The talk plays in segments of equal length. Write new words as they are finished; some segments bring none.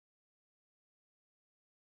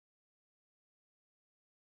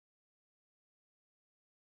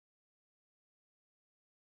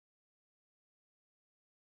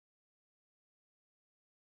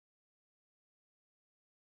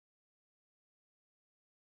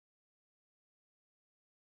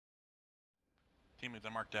Team leads, I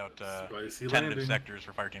marked out Spicy tentative landing. sectors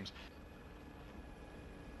for fire teams.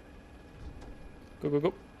 Go, go,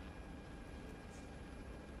 go.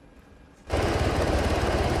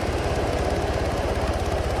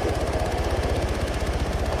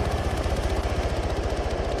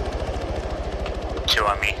 Two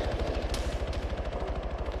on me.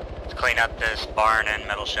 Let's clean up this barn and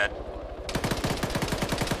metal shed.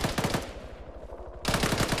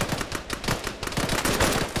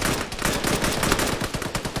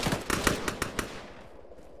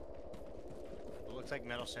 Looks like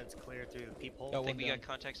metal shed's clear through the peephole. I think we got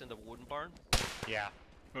contacts in the wooden barn. Yeah.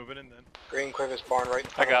 Moving in then. Green, clear this barn right in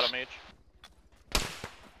I front got of him, us. H.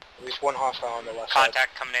 At least one hostile on the left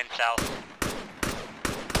Contact coming in south. side.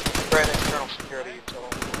 Spread external security until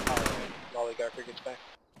Lollygacker gets back.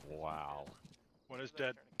 Wow. One is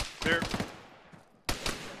dead. Clear.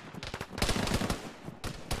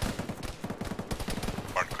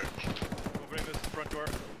 Barn clear. Opening this front door.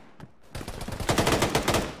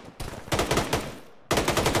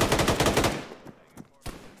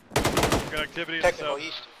 Got activity in the Technical south.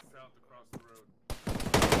 east. South across the road.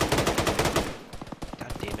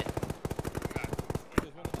 God damn it.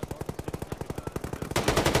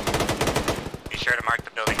 Be sure to mark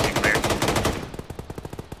the buildings and clear.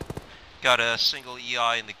 Got a single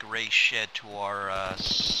EI in the gray shed to our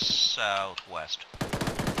southwest.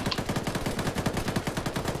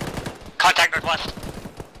 Contact northwest.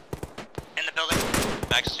 In the building.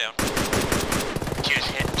 Max is down. Two's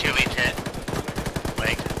hit. Two leads hit.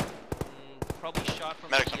 Leg. Probably shot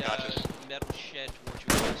from Medics the unconscious. metal shed towards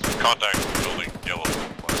your west. Contact, building, yellow.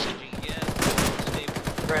 Messaging again. Stable.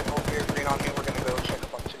 Red, hold here, green on me, we're gonna go check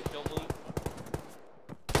up on two. Don't move.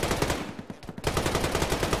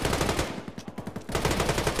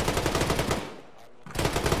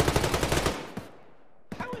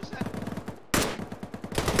 How is that?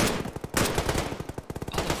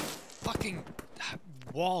 Oh, the fucking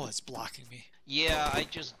wall is blocking me. Yeah, I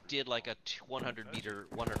just did like a 100 meter,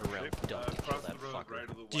 100 round dump to kill Across that the road, fucker. right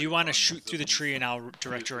of the Do you white want to barn, shoot there's through the tree and I'll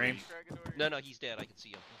direct your aim? No, no, he's dead. I can see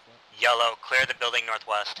him. Yellow, clear the building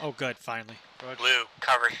northwest. Oh, good, finally. Roger. Blue,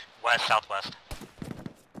 cover west, southwest.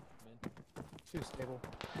 Too stable.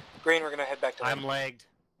 Green, we're gonna head back to I'm them. lagged.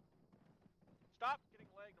 Stop getting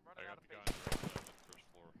lagged. I'm running out of base.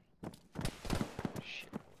 Shit,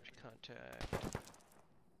 where's contact?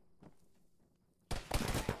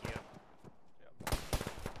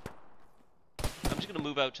 I'm just gonna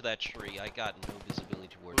move out to that tree. I got no visibility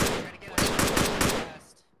towards it.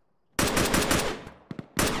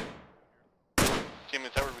 Team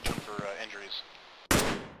leads, how would we jump for injuries?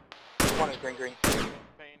 One is green, green.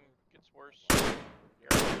 Pain gets worse.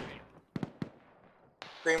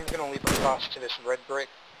 Green, we're gonna leap across to this red brick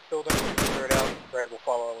building, clear it out. Red will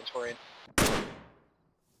follow once we're in.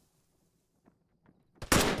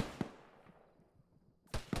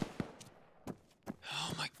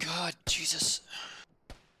 Oh my god, Jesus.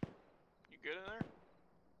 You good in there?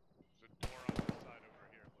 There's a door on this side over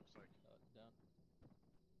here, it looks like.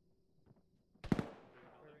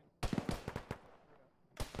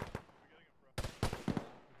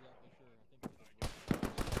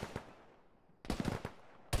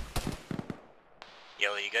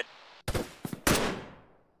 Yellow, you good?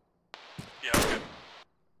 Yeah, we're good.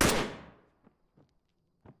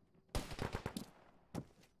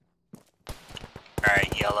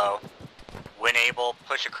 Alright, yellow. When able,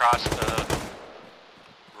 push across the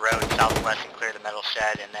road southwest and clear the metal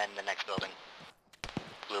shed and then the next building.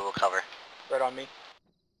 Blue will cover. Red on me.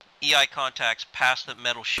 EI contacts past the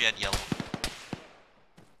metal shed, yellow.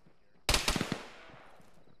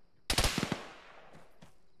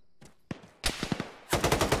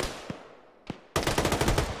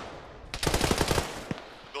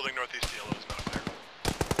 Building northeast yellow is not clear.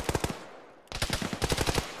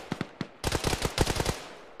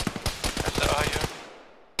 Is that how you...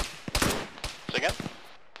 Say again?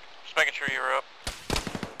 Just making sure you were up.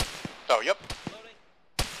 Oh, yep.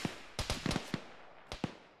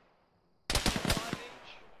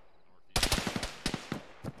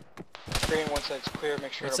 Green, once that's clear,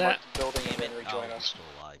 make sure What's to mark that? the building and then rejoin Oh, us. still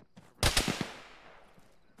alive.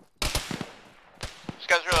 These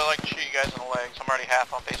guys really like to shoot you guys in the legs. I'm already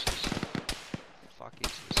half on bases. Fuck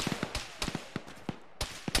is this?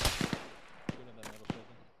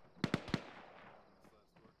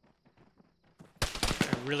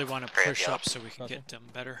 I really want to Great, push yeah. up so we can get them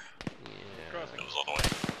better. Yeah. It was all the way.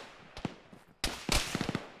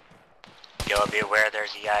 Yellow, be aware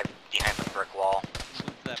there's EI behind the brick wall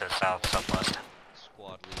Move that to the south, southwest.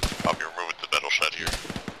 squad lead. Copy, we're moving to the metal shed here.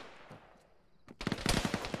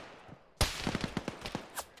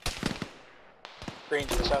 Green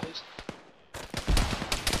to the southeast.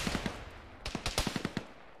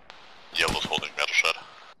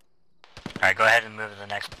 Alright, go ahead and move to the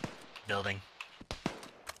next building.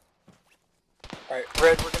 Alright,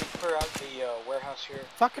 Red, we're gonna clear out the warehouse here.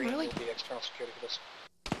 Fucking Green really? will be external security for this.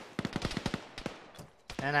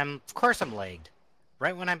 And of course I'm lagged.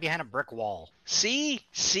 Right when I'm behind a brick wall. See?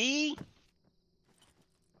 See?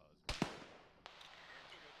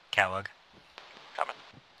 Catwug, Coming.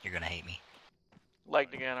 you're gonna hate me.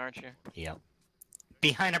 Legged again, aren't you? Yep.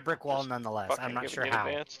 Behind a brick wall nonetheless. Fucking I'm not giving sure you how.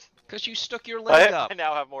 Advanced. Because you stuck your leg I up.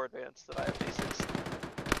 now have more advanced than I have basics.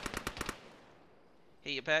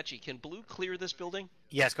 Hey, Apache, can Blue clear this building?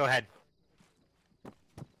 Yes, go ahead.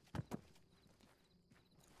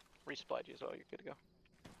 Resupplied you as well, you're good to go.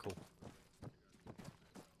 Cool.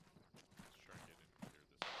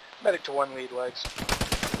 Medic to 1 lead, legs.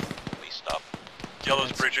 Please stop.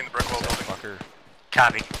 Yellow's breaching the brick wall building. Fucker.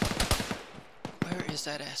 Copy. Where is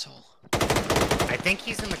that asshole? I think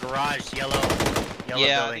he's in the garage, yellow Yeah,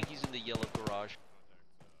 I building. think he's in the yellow garage.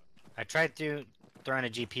 I tried throwing a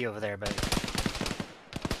GP over there, but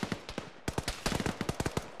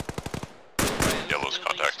Yellow's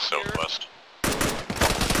contact southwest.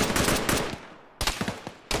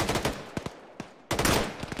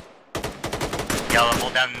 Yellow,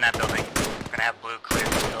 hold down in that building. We're gonna have Blue clear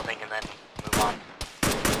this building and then move on.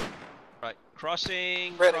 Right,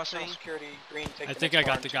 crossing, Red, crossing. external security. Green, take I the think next I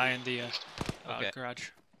got barn the to guy in the east. Okay. garage.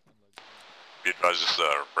 Be advised, this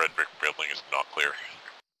red brick building is not clear.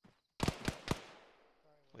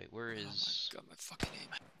 Wait, where is... Oh my god, my fucking aim.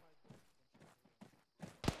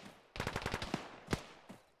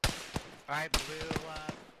 alright, Blue,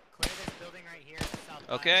 clear this building right here.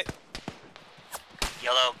 Southwest. Okay.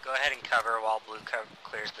 Yellow, go ahead and cover while Blue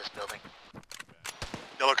clears this building.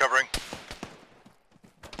 Yellow covering.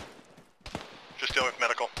 Just dealing with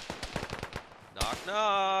medical. Knock,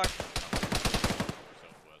 knock.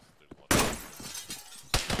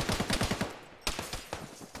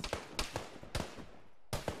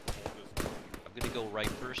 I'm gonna go right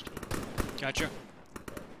first. Gotcha.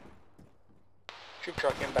 Troop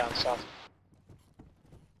truck inbound south.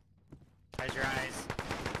 How's your eyes?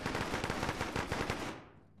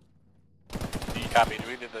 Copy. Do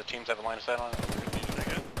we did the teams have a line of sight on it?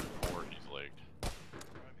 Or he's legged.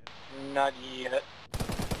 Not yet.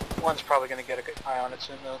 One's probably gonna get an eye on it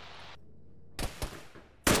soon though.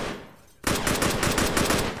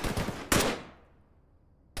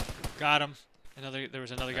 Got him. There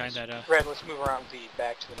was another guy in that. Red, let's move around the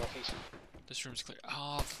back to the northeast. This room's clear.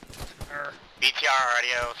 Oh, fucking err. BTR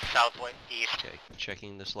radio southwest east. Okay,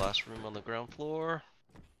 checking this last room on the ground floor.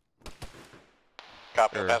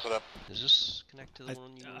 Copy. Or- Pass it up. Does this connect to the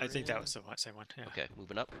one you I were think that in? was the same one. Yeah. Okay,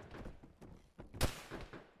 moving up.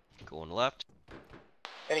 Going left.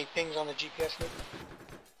 Any pings on the GPS loop?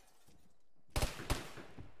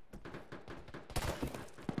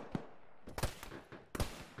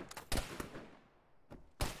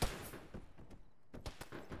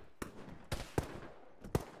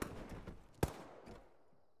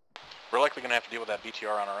 We're likely going to have to deal with that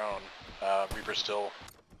BTR on our own. Reaper's still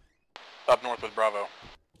up north with Bravo.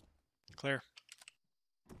 Clear.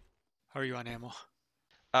 How are you on ammo?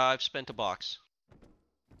 I've spent a box.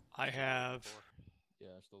 I have Yeah,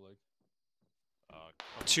 still legged.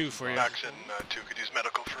 2 for you. Max and 2 could use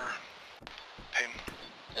medical for pain.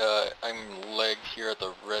 I'm legged here at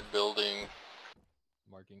the red building.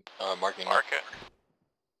 Marking. Marking. Mark it.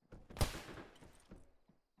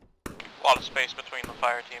 A lot of space between the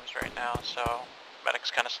fire teams right now, so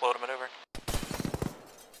medics kind of slow to maneuver.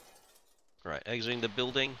 Right, exiting the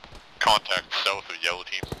building. Contact south of yellow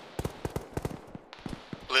team.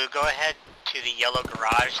 Blue, go ahead to the yellow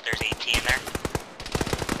garage. There's AT in there.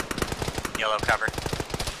 Yellow cover.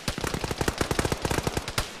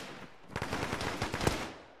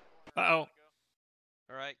 Uh-oh.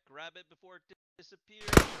 Alright, grab it before it disappears.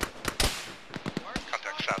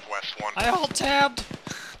 Contact southwest 1. I all tabbed.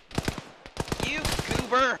 You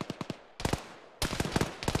goober!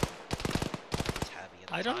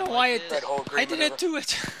 I don't know why it. Red hole, green I didn't do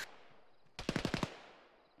it.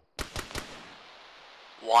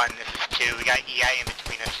 1, this is 2. We got EI in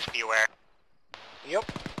between us. Just be aware. Yep.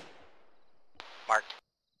 Marked.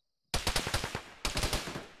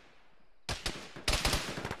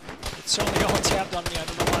 It's only all tabbed on me. I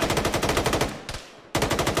don't know why.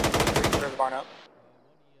 Clear the barn up.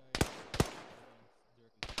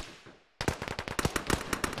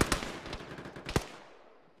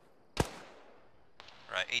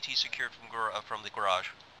 Right, AT secured from the garage.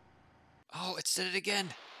 Oh, it did it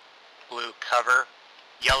again. Blue, cover.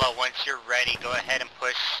 Yellow, once you're ready, go ahead and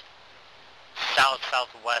push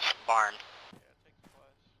south-southwest barn. Yeah, take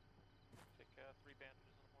supplies. Take 3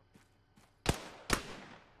 bandages and a morphine.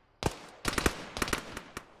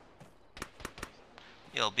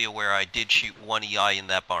 You'll be aware I did shoot one EI in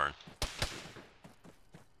that barn.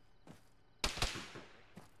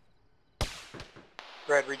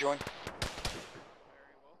 Red, rejoin.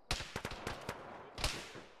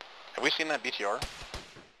 Have we seen that BTR?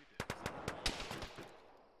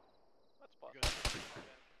 That's possible.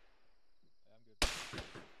 I'm good.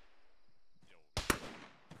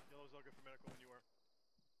 Yellow's all good for medical when you are.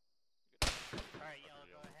 Alright, Yellow,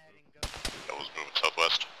 go ahead and go. Yellow's moving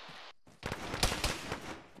southwest.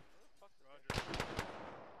 Roger.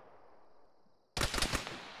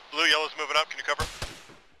 Blue, Yellow's moving up. Can you cover?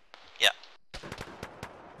 Yeah. Guys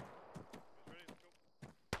ready?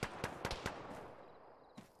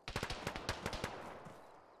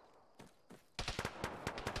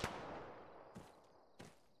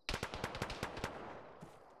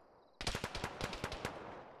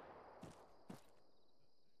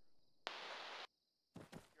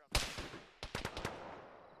 Let's go.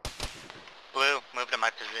 Blue, move to my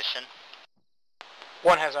position.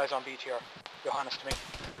 One has eyes on BTR. Johannes to me.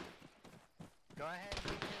 Go ahead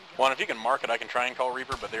and get to One, if you can mark it, I can try and call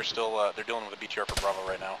Reaper, but they're still they're dealing with a BTR for Bravo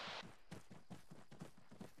right now.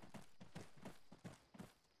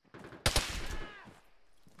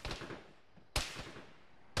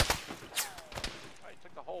 Alright,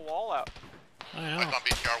 took the whole wall out. I know. on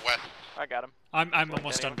BTR west. I got him. I'm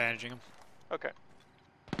almost done bandaging him. Okay,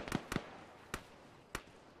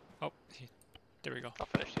 Oh, there we go. I'll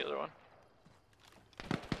finish the other one.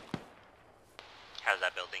 How's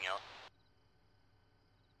that building out?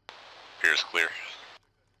 Appears clear.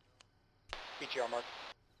 BTR mark.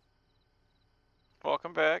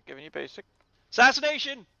 Welcome back, giving you basic.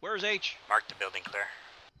 Assassination! Where's H? Mark the building clear.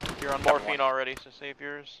 You're on morphine already, so save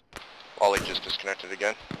yours. Ollie just disconnected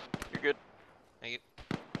again. You're good. Thank you.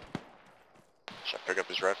 Should I pick up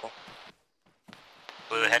his rifle?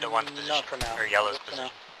 Blue, head to one Not position. for now. Or Yellow's For position.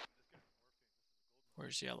 now.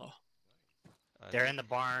 Where's yellow? They're in the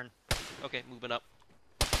barn. Okay, moving up.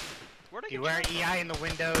 Where'd I get Beware shot? EI in the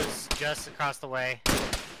windows just across the way.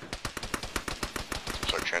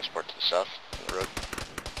 Start transport to the south on the road.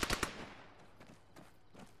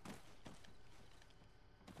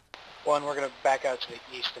 One, we're gonna back out to the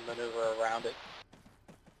east and maneuver around it.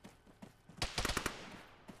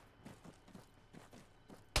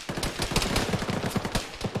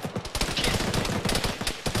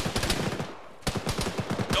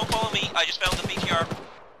 Don't follow me, I just found the BTR.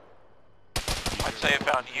 I'd say I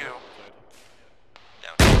found you.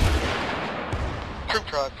 Down. Troop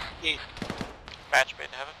truck. East. Match made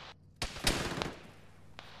in heaven.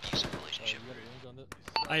 Decent You relationship. got range on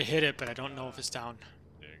that? I hit it, but I don't know if it's down.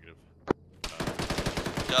 Negative.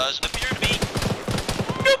 Doesn't appear to be.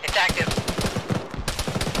 It's active.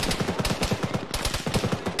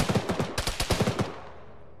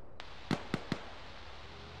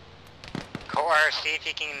 Core, see if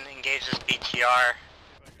you can engage this BTR.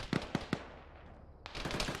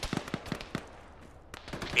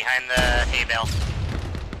 Behind the hay bale. Oh,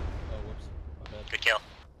 whoops. My bad. Good kill.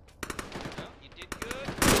 Well, you did good.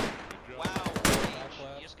 Wow, H,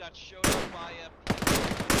 you just got showed up by a...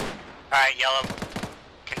 Alright, Yellow.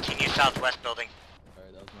 Continue southwest building.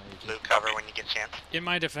 Alright, that was my agent. Blue, cover when you get a chance. In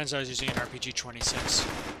my defense, I was using an RPG 26.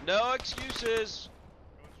 No excuses.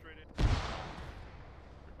 Going straight in.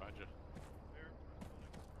 Behind you.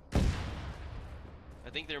 I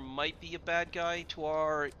think there might be a bad guy to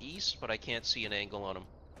our east, but I can't see an angle on him.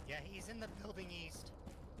 Yeah, he's in the building east.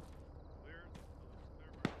 Clear.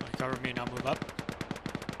 Cover me and I'll move up.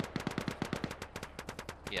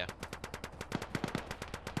 Yeah.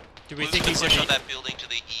 Do we Blue's think gonna he's in push on the... that building to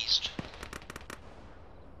the east.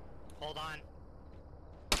 Hold on.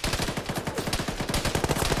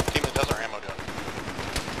 Demon, how's our ammo doing?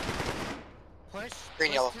 Push. Green,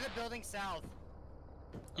 push yellow. to the building south.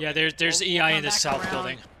 Yeah, there's We'll EI come in the back south around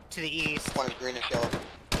building. To the east. One is greenish yellow.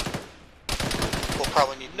 We'll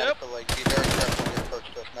probably need Nope. medical, like, be very careful when you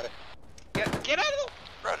approach to us, medic. Get out of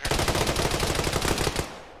Roger.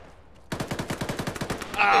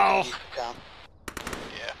 Ow! East of town.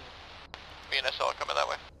 Yeah. Me and SL are coming that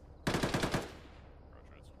way. Roger,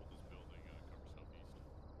 let's hold this building, cover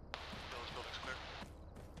southeast. Those buildings clear.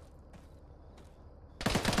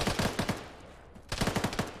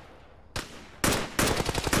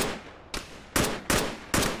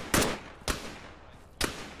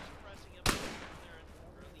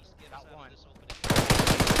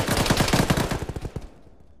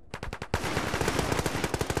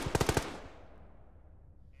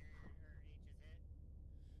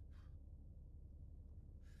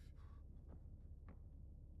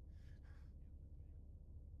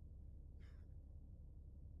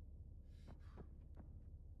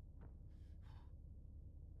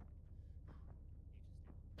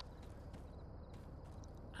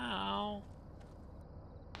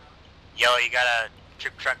 Yellow, you got a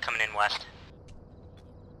troop truck coming in west.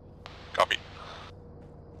 Copy.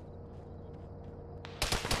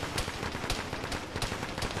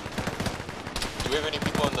 Do we have any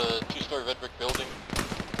people in the 2-story red brick building?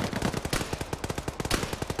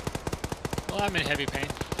 Well, I'm in heavy pain.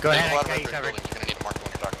 Go There's ahead, a lot I of got red you brick covered. buildings. You're gonna need to mark the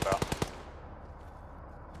one you're talking about.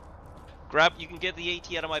 Grab, you can get the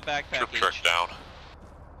AT out of my backpack. Troop truck H. down.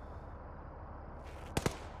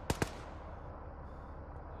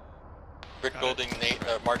 Brick Got building,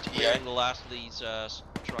 marked EI. Clearing the last of these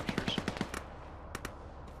structures.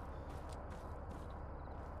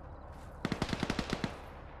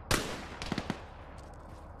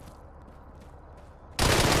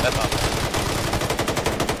 That's on.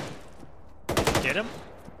 Get him?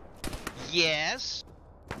 Yes.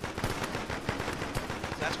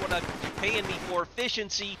 That's what I'm paying me for,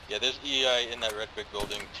 efficiency. Yeah, there's EI in that red brick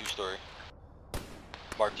building, 2-story.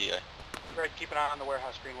 Marked EI. Greg, keep an eye on the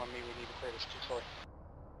warehouse green one. We need to clear this 2-story.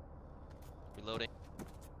 Reloading.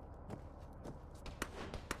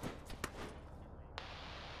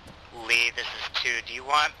 Lee, this is 2. Do you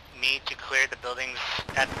want me to clear the buildings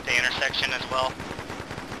at the intersection as well?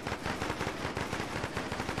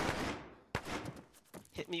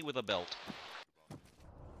 Hit me with a belt.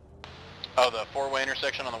 Oh, the 4-way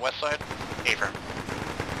intersection on the west side? Paper.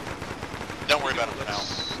 Don't worry about it for now.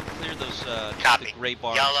 Let's clear those Copy. the gray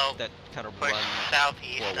bars Yellow, that kind of push run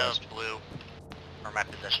southeast of west. blue for my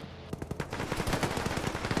position.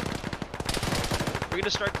 We're gonna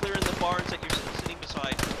start clearing the barns that you're sitting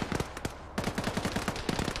beside.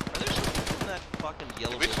 Are there some people in that fucking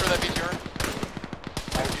yellow Did we destroy that BTR?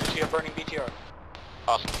 I do see a burning BTR.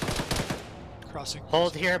 Awesome. Crossing.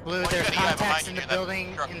 Hold here, blue. One There's got EI behind contacts you in the near that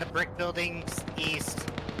building, truck. in the brick buildings east,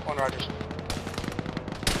 One Rogers.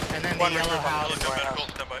 and then One the yellow Rogers on house. the warehouse.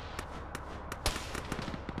 Stand by.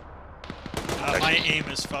 My aim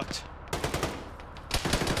is fucked.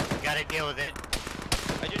 Gotta deal with it.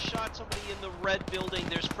 I just shot somebody in the red building.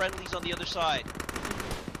 There's friendlies on the other side.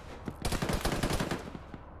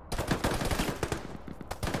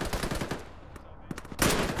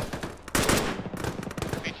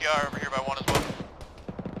 BTR over here by 1 as well.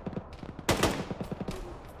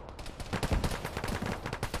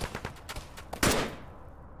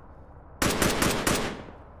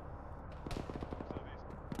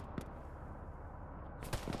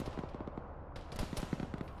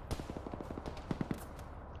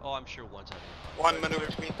 Oh, I'm sure one's having a One maneuver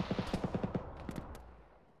to me.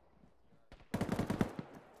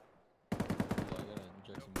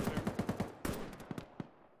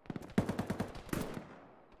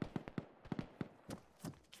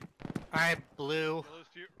 Alright, blue.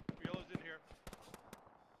 Yellow's in here.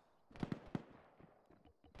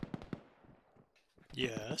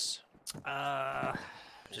 Yes.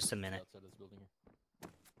 Just a minute.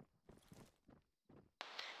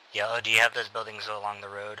 Yellow, do you have those buildings along the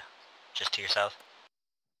road? Just to your south?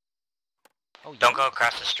 Oh, Don't go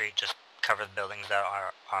across the street, just cover the buildings that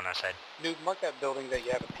are on our side. Nude, mark that building that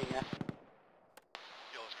you have a ping at.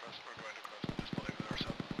 Yellow's cross. We're going to cross this building with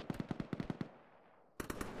ourselves.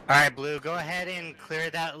 Alright, blue, go ahead and clear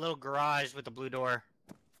that little garage with the blue door.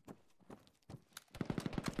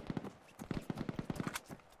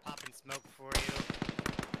 Popping smoke for you.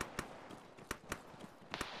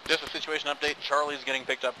 Just a situation update. Charlie's getting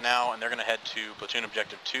picked up now, and they're going to head to platoon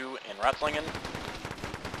objective 2 in Ratslingen.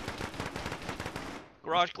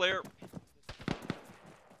 garage clear.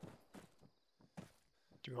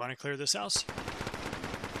 Do we want to clear this house?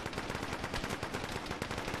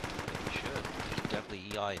 We should. There's definitely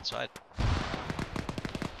EI inside.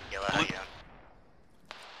 Yellow, how you doing?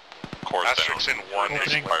 Course Asterix in 1 is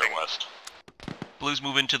Opening. fire west. Blues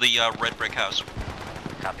move into the red brick house.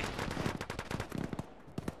 Copy.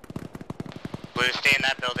 Blue, stay in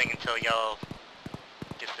that building until Yellow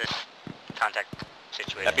gets this contact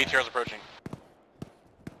situated. That BTR is approaching.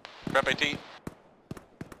 Prep AT.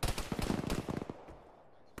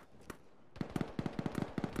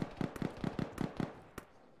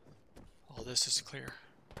 All this is clear.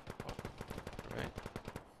 Right.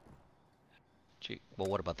 Gee, well,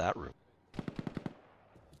 what about that room?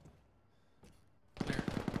 Clear.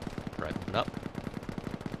 Right, moving up.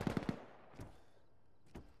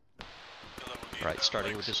 Right,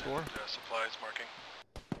 starting with this door. Supplies marking.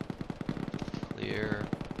 Clear.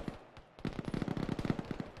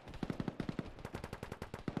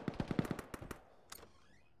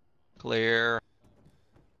 Clear.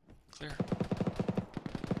 Clear.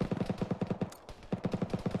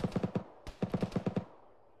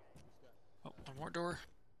 Oh, one more door.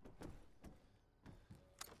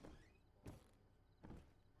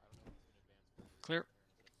 Clear.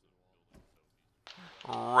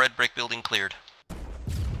 Red brick building cleared.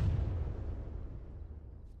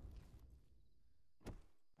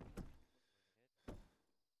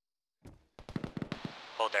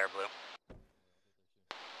 Hold there, Blue.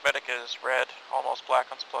 Medic is red, almost black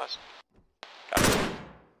on supplies. Got it.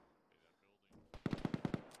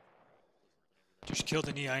 Just killed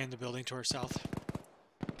an EI in the building to our south.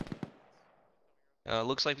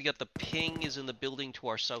 Looks like we got the ping is in the building to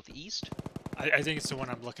our southeast. I think it's the one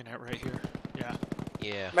I'm looking at right here. Yeah.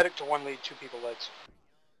 Yeah. Medic to 1 lead, 2 people legs.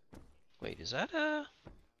 Wait, is that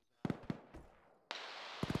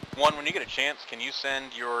One, when you get a chance, can you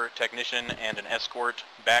send your technician and an escort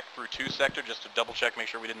back through 2 sector just to double check, make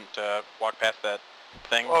sure we didn't walk past that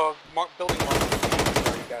thing? Building 1,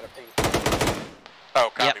 already got a ping. Oh,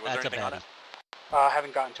 copy. Yep, Was there that's a anything on it?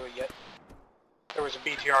 Haven't gotten to it yet. There was a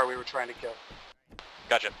BTR we were trying to kill.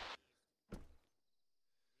 Gotcha.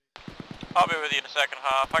 I'll be with you in a second,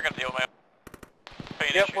 Hoff. I gotta deal with my pain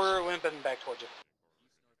issues. We're limping back towards you.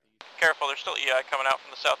 Careful, there's still EI coming out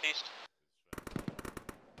from the southeast.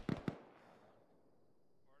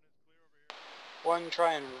 One,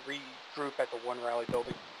 try and regroup at the 1 rally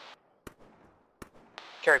building.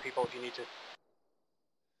 Carry people if you need to.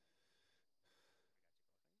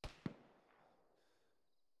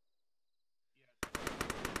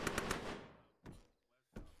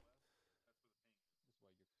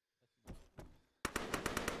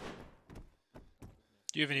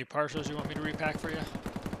 Do you have any partials you want me to repack for you?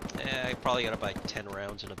 I probably gotta buy 10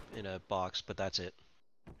 rounds in a box, but that's it.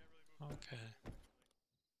 Okay.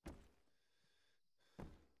 Let's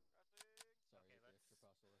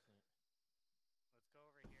go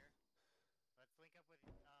over here. Let's link up with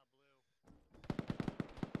Blue.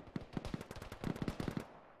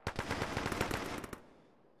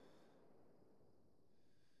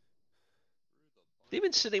 They've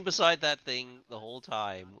been sitting beside that thing the whole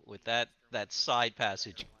time with that side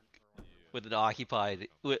passage with an occupied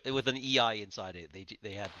with an EI inside it.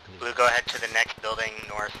 They hadn't cleared. Blue, go ahead to the next building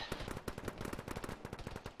north.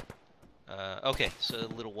 Okay, so the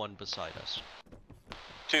little one beside us.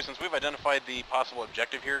 2, since we've identified the possible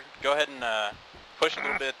objective here, go ahead and push a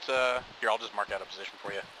little bit. Here, I'll just mark out a position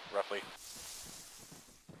for you, roughly.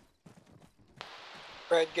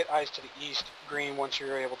 Fred, get eyes to the east. Green, once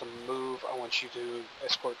you're able to move, I want you to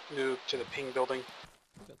escort Noob to the ping building.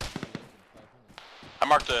 I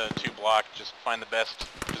marked a 2 block, just find the best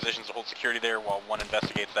positions to hold security there while 1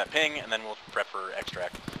 investigates that ping, and then we'll prep for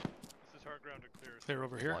extract. This is hard ground to clear. Clear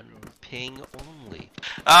over here. 1 ping only.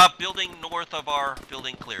 Building north of our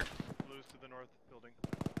building cleared. Blues to the north building.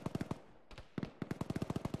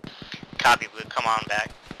 Copy, Blue, come on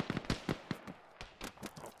back.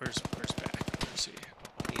 Oh, where's back? Let's see.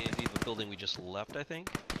 The building we just left, I think.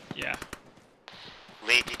 Yeah.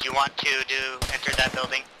 Lee, did you want to enter that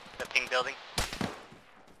building? The ping building? I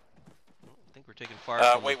think we're taking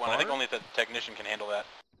fire. Wait one, I think only the technician can handle that.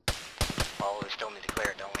 Well, we still need to clear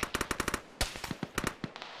it, don't we?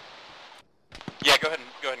 Yeah, go ahead and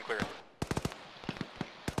clear it.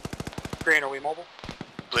 Green, are we mobile?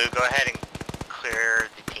 Blue, go ahead and clear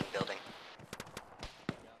the ping building.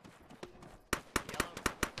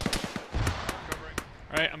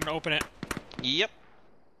 Alright, I'm gonna open it. Yep.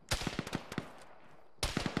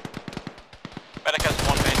 Medic has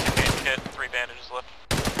 1 basic aid kit, 3 bandages left.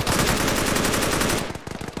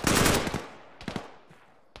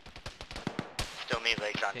 Still need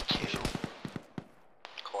legs on 2.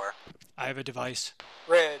 Core. I have a device.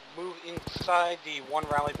 Red, move inside the 1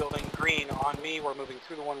 rally building. Green, on me. We're moving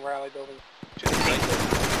through the 1 rally building to the ping building.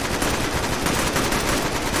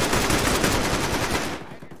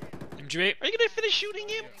 MG8. Are you gonna finish shooting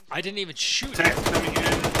him? I didn't even shoot. Text coming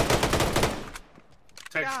in.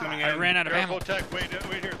 Text coming in. I ran out of ammo. Tech, wait here,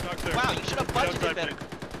 talk there. Wow, you should have budgeted better.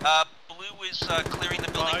 Blue is clearing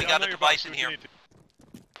the building. We got a device in here. Copy,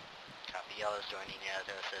 yellow's joining you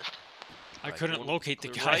to assist. I couldn't locate the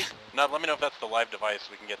guy. Right. No, let me know if that's the live device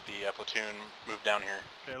so we can get the platoon moved down here.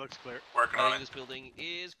 Okay, looks clear. Working I on think it. this building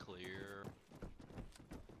is clear.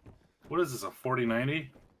 What is this, a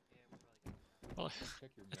 4090? Well,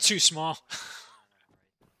 it's too small.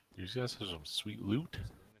 You guys have some sweet loot.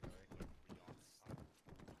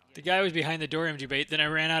 The guy was behind the door, MG8. Then I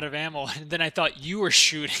ran out of ammo, and then I thought you were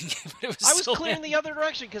shooting. But it was I was still clearing him. the other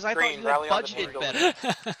direction because I Green, thought you had rally on the budgeted ping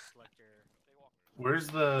better. Where's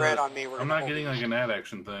the... Red on me. I'm not getting like an ad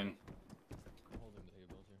action thing.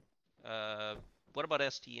 What about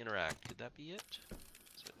ST Interact? Could that be it?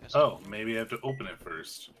 Oh, maybe I have to open it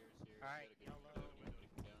first. Alright, yellow.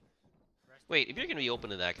 Wait, if you're gonna be open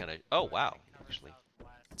to that kind of... Oh, wow. Actually.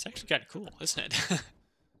 It's actually kind of cool, isn't it?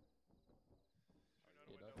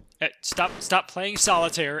 Stop playing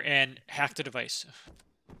solitaire and hack the device.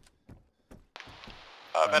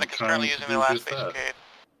 Medic is currently using the last base arcade.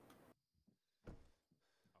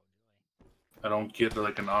 I don't get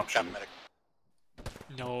like an option.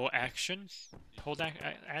 No action. Hold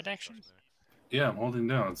add action. Yeah, I'm holding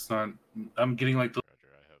down. It's not. I'm getting like the.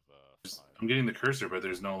 I'm getting the cursor, but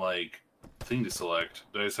there's no like thing to select.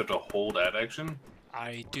 Do I just have to hold add action?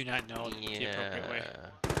 I do not know the appropriate way.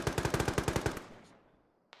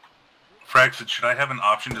 Fraxit, should I have an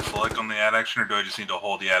option to select on the add action, or do I just need to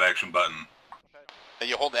hold the add action button?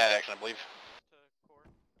 You hold the add action, I believe.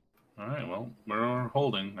 Alright, well, we're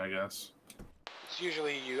holding, I guess. It's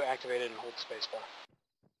usually you activate it and hold spacebar.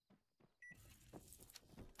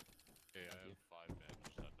 Okay, I have 5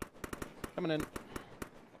 men. Coming in.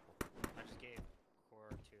 I just gave core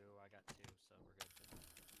 2, I got 2,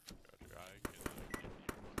 so we're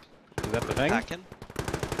good. Is that the thing? Hacking?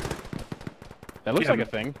 That looks like a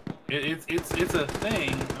thing. It's a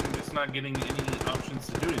thing. I'm just not getting any options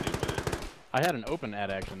to do anything with it. I had an open add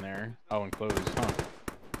action there. Oh, and closed, huh?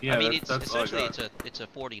 Yeah, I mean, it's essentially it's a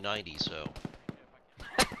 4090, so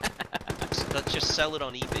let's just sell it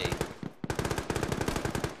on eBay.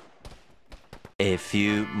 A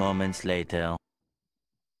few moments later.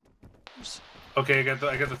 Okay, I got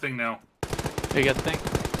the thing now. You got the thing.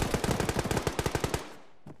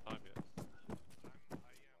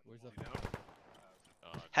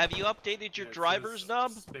 Have you updated your driver's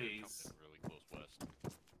knob? Space.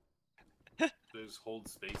 Just hold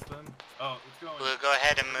space then? Oh, it's going. We'll go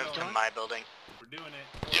ahead and move to my building. We're doing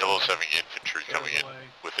it. Yellow 7 infantry coming in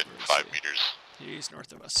within 5 meters. He's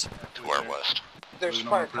north of us. To our west. There's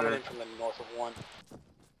fire coming in from the north of 1.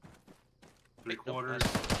 3/4.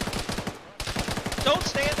 Don't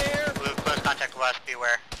stand there! Blue, close contact west,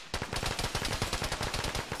 beware.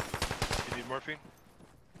 You need morphine?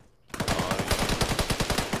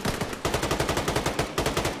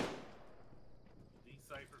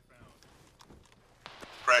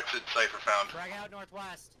 Fraxit, cipher found. Drag out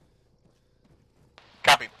northwest.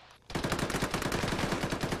 Copy.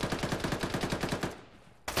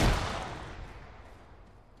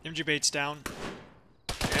 MG bait's down.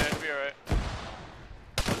 Yeah, it'll be alright.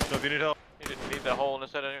 So if you need help, you need that hole in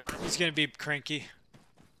his head anyway. He's gonna be cranky.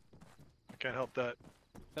 I can't help that.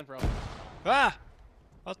 Send for Ah!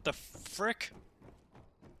 What the frick?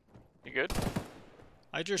 You good?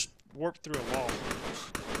 I just warped through a wall.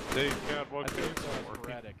 They can't walk through.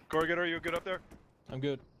 Corrugator, you good up there? I'm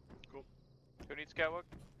good. Cool. Who needs catwalk?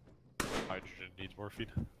 Hydrogen needs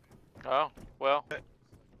morphine. Oh, well.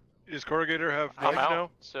 Does Corrugator have I'm legs out.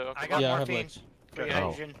 now? So I got morphine. Okay. Free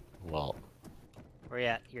hydrogen. Well. Where you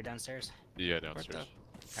at? You're downstairs? Yeah, downstairs.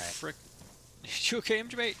 Frick. You okay,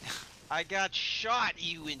 MG bait? I got shot,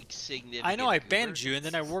 you insignificant. I know, I banned you and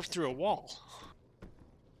then I warped through a wall.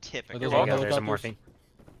 Typical. Are those our There's a helicopters? morphine.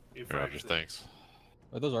 Roger, thanks.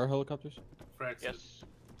 Are those our helicopters? Yes.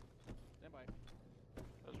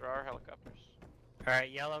 Those are our helicopters.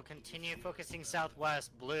 Alright, yellow, continue focusing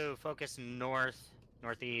southwest. Blue, focus north,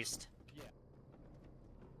 northeast.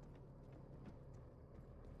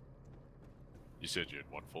 You said you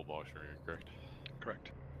had 1 full box ring, correct?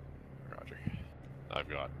 Correct. Roger. I've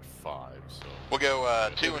got 5, so... We'll go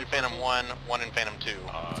 2 in Phantom 1, 1 in Phantom 2.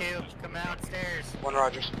 2, come downstairs. 1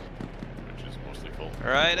 Rogers. Which is mostly full.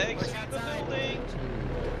 Alright, exit the building!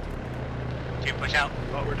 2, push out.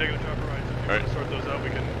 Oh, we're taking a chopper ride. If you want to sort those out, we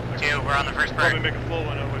can... 2, we're on the first Probably bird. make a full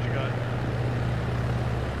one of what you got.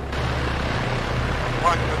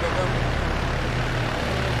 1, go, go, go.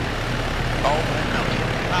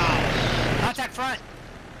 Contact front!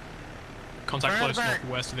 Contact Burn close the bird.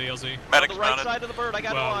 northwest of the LZ. On the right side of the bird, I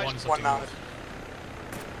got Well, eyes. one's 1 mounted.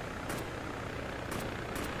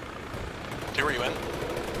 2, are you in?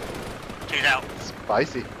 2's out.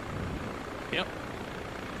 Spicy. Yep.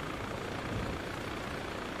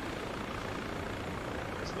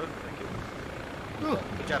 Ooh,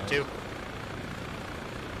 good job, 2.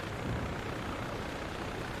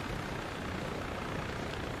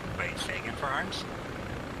 Wait, staying in for arms?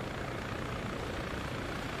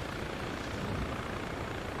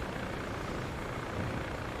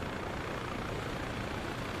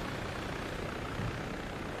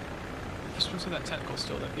 Just supposed to that tentacle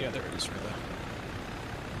still there. Yeah, there it is, right there.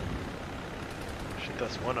 Shit,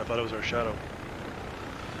 that's one. I thought it was our shadow.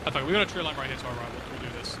 I thought we got a tree line right here to our right. We'll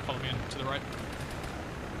do this. Follow me in to the right.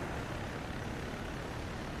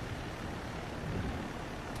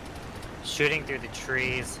 Shooting through the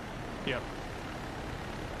trees. Yep.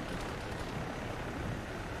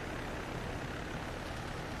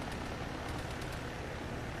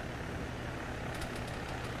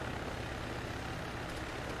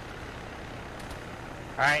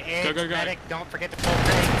 Alright, Go, go, go. medic, don't forget to pull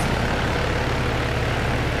crates.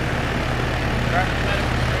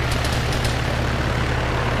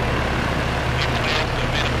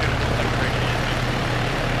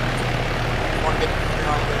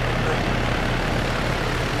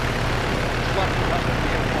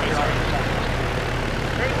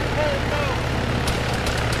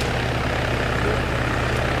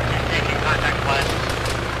 Taking contact west.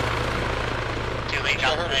 2 lead I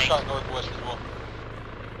down heard the a bank. shot northwest as well.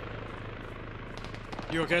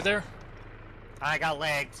 You okay there? I got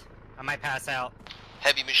legged. I might pass out.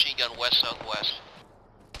 Heavy machine gun west southwest.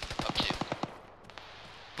 Up 2.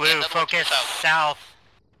 Blue, Another one to focus the south.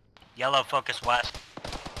 Yellow, focus west.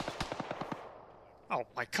 Oh,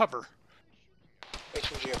 my cover.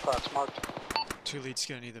 HMG approx marked. 2 leads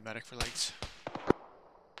gonna need the medic for legs.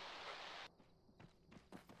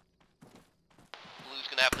 Blue's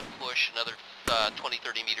gonna have to push another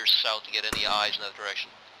 20-30 meters south to get any eyes in that direction.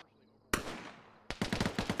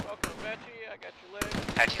 Welcome, Apache. I got your leg.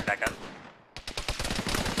 Apache's back up.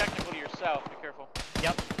 Technical to your south. Be careful.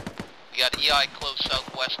 Yep. We got EI close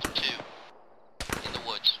southwest of 2. In the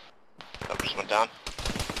woods. That just went down.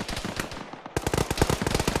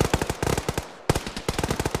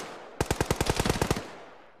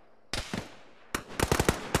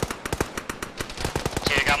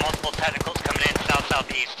 So you got multiple technicals coming in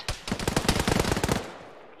south-southeast.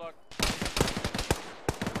 Good luck.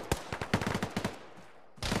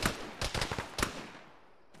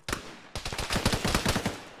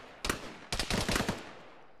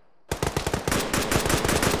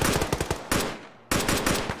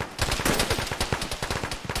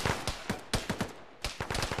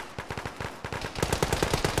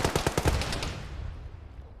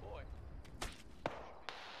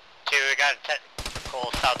 Two, we got a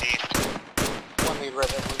technical southeast. One lead red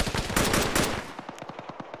hat lead.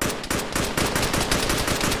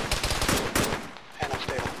 And I'm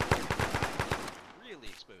stable. Really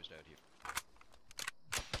exposed out here.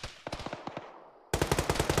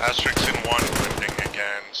 Asterix in 1, lifting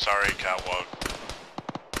again. Sorry, catwalk.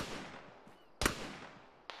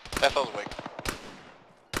 FL's awake.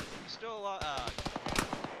 Still a lot.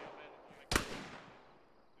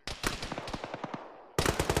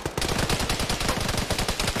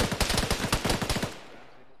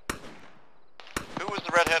 Who was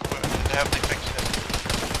the red hat wound? Did they have the fixed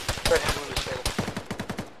it? Red hat wound is stable.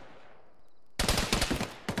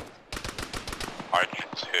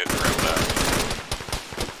 Hydrant's hit right back.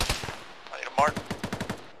 I need a mark.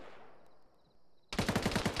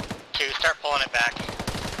 Two, start pulling it back.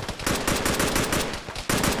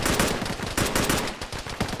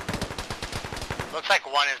 Looks like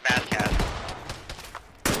one is Mazcast.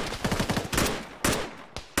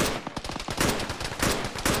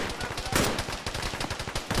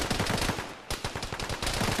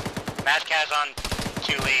 Mazcast on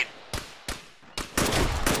 2 lead.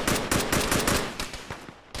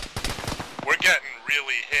 We're getting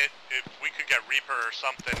really hit. If we could get Reaper or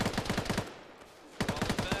something.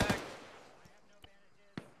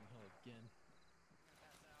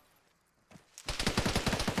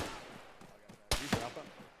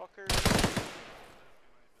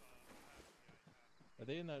 Are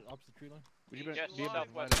they in that opposite tree line? Would you Yes, be able to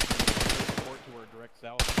southwest. report to our direct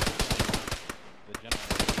south? The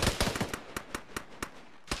generator.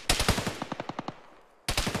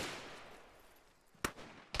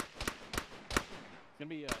 It's gonna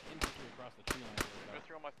be infantry across the tree line. I'm gonna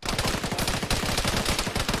throw my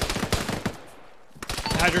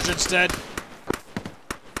Hydrogen's dead.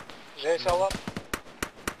 Is ASL up?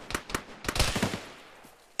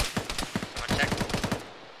 Someone check.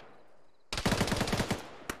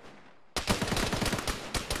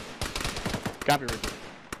 Copy, Richard.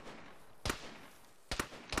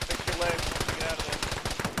 fix your legs once you get out of there.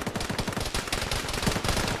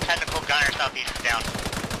 Technical gunner southeast is down.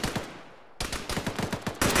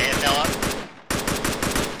 ASL up.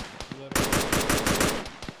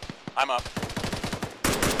 I'm up.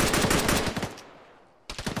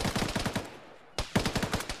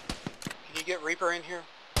 Can you get Reaper in here?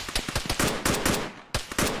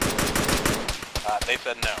 They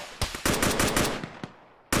said no.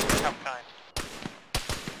 How kind.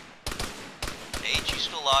 Hey, you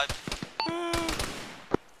still alive?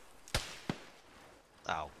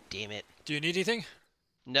 Oh, damn it. Do you need anything?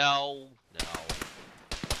 No. That's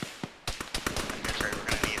right, we're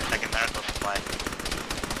gonna need a second medical supply.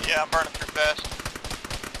 Yeah, I'm burning through fast.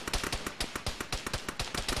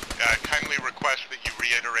 Kindly request that you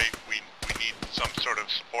reiterate we need some sort of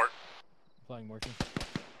support. Applying morphine.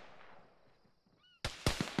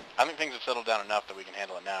 I think things have settled down enough that we can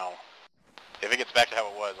handle it now. If it gets back to how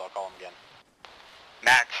it was, I'll call him again.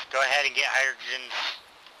 Max, go ahead and get Hydrogen's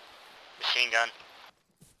machine gun.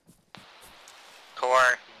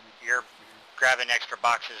 Core, you're grabbing extra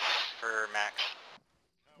boxes for Max.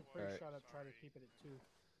 I'm pretty sure I'll try to keep it at 2.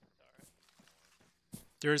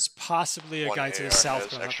 There's possibly a guy to the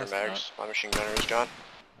south. Has extra mags. My machine gunner is gone.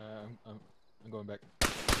 I'm going back.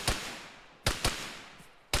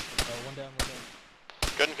 One down. Go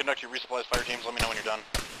ahead and conduct your resupplies, fire teams. Let me know when you're done.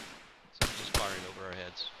 Someone's just firing over our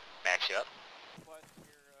heads. Max, you up?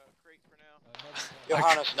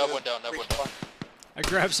 Johannes, Nub went down, nub went down. I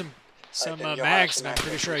grabbed some mags, and I'm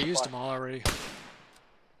pretty sure I used them all already.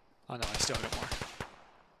 Oh no, I still got more.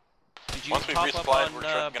 Did you Once we've pop up resupplied, on we're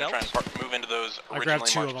going to try belts? and move into those I grabbed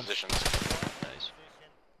originally 2 of marked them. positions. Nice.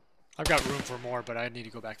 I've got room for more, but I need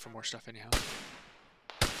to go back for more stuff anyhow.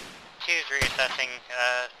 2 is reassessing.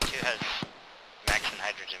 2 has Max and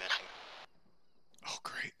Hydrogen missing. Oh,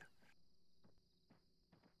 great.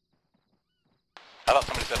 I thought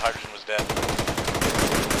somebody said Hydrogen was dead.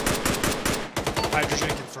 Hydrogen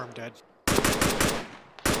confirmed dead.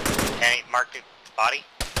 Can you mark the body?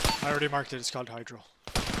 I already marked it. It's called Hydro.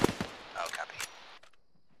 Oh, copy.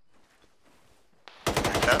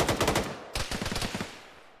 Max up.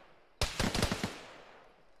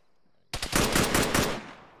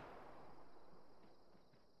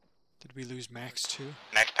 Did we lose Max too?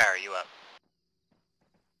 Max Power, you up?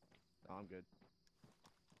 Oh, I'm good.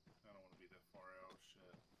 I don't want to be that far out.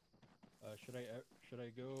 Shit. Should I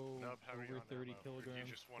go over 30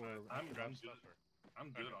 kilograms? I'm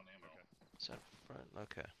good on ammo. Is that front?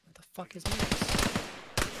 Okay. What the fuck is Max?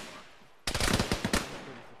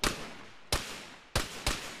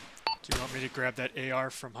 Do you want me to grab that AR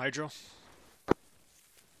from Hydro?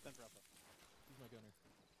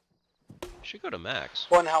 Should go to Max.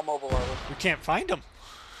 One, how mobile are we? We can't find him.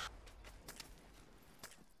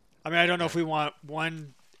 I mean, I don't know if we want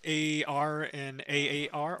 1 AR and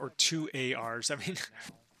AAR or 2 ARs. I mean,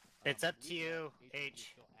 It's up to you,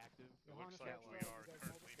 H.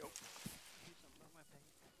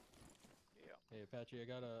 Hey Apache, I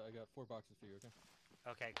got 4 boxes for you, okay?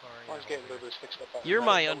 Okay, Corey. One's getting Lulu's fixed up. You're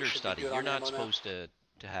my understudy. You're not supposed to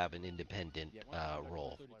have an independent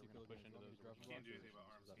role.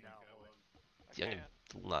 I'm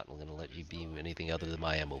not going to let you be anything other than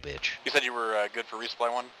my ammo bitch. You said you were good for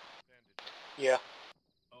resupply 1? Yeah.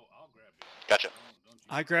 Gotcha.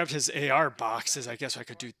 I grabbed his AR boxes. I guess I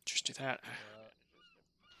could just do that.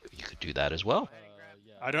 You could do that as well.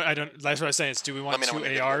 I don't. That's what I was saying. Is do we want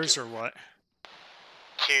 2 ARs or what?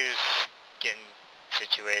 2's getting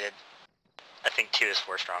situated. I think 2 is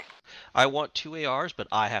 4 strong. I want 2 ARs, but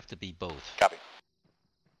I have to be both. Copy.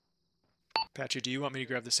 Patchy, do you want me to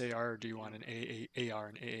grab this AR or do you want an AR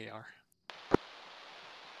and AAR?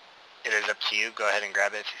 It is up to you. Go ahead and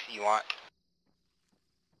grab it if you want.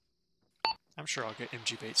 I'm sure I'll get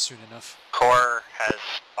MG bait soon enough. Core has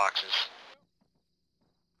boxes.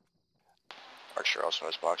 Archer also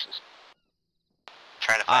has boxes.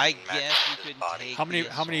 Trying to I find guess Max's you could body. take How many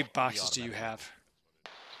assault boxes do beyond you that. have?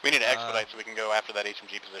 We need to expedite so we can go after that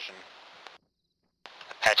HMG position.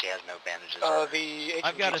 Apache has no bandages. The HMG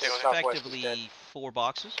I've got to the southwest is dead. effectively 4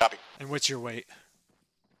 boxes. Copy. And what's your weight?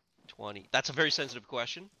 20. That's a very sensitive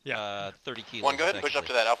question. Yeah. 30 kilos. 1, go ahead and push up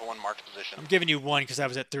to that Alpha 1 marked position. I'm giving you 1 because I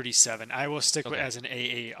was at 37. I will stick with as an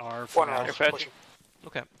AAR for 1 now. round.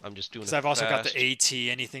 Okay, I'm just doing it Because I've also got fast. the AT.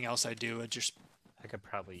 Anything else I do, it just... I could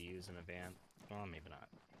probably use an advance. Well, maybe not.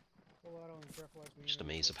 Just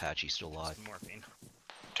amazed Apache's still alive. Morphine.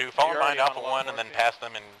 2, fall in You're behind already Alpha on 1 and then pass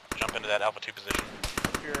them and jump into that Alpha 2 position.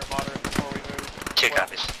 You're moderate before we move. 2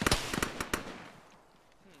 copies.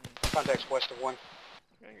 Contacts west of 1.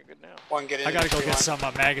 Yeah, you're good now. 1, get in. I gotta go get some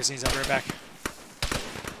magazines. I'll be right back.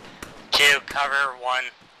 2, cover 1.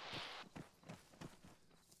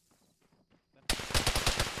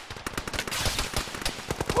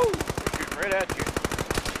 Woo! Shooting right at you.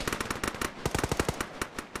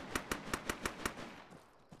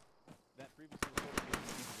 That previously reported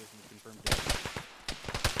HMG position is confirmed dead.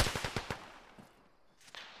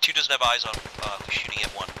 2 doesn't have eyes on who's shooting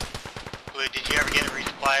at 1. Blue, did you ever get a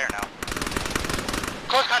resupply or no?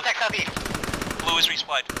 Close contact southeast. Blue is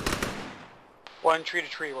resupplied. 1, tree to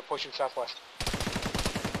tree. We're pushing southwest.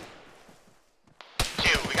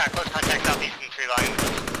 2, we got close contact southeast in tree line.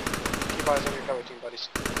 Keep eyes on your cover team, buddies.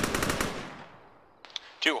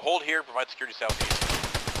 2, hold here, provide security southeast.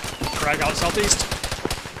 Drag out southeast.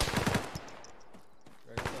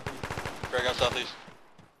 Drag out southeast.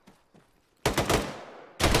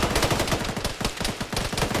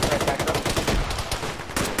 Right back up.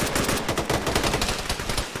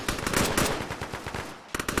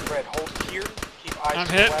 Red, hold here. Keep eyes I'm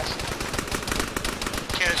to hit. the west.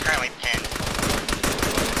 2 is currently pinned.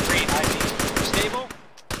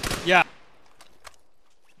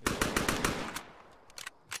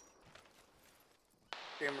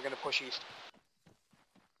 Green, we're gonna push east.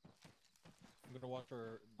 I'm gonna watch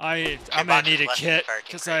for... I'm gonna need a kit,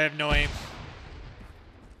 because I have no aim.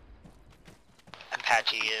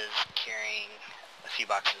 Apache is carrying a few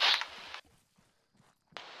boxes.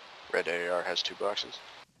 Red AR has 2 boxes.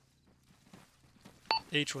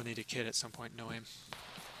 H will need a kit at some point, no aim.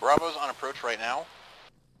 Bravo's on approach right now.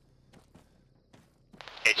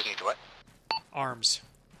 H needs what? Arms.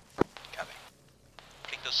 Copy.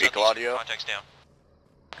 Take those Vehicle audio. contacts down.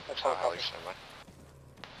 That's helicopters.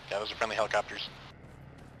 Yeah, those are friendly helicopters.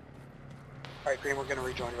 Alright, Green, we're gonna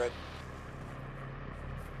rejoin Red.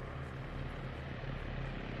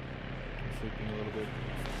 Sleeping a little bit.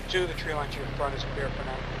 2 of the tree line to your front is clear for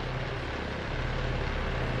now.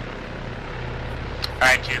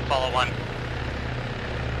 Alright, 2, follow 1.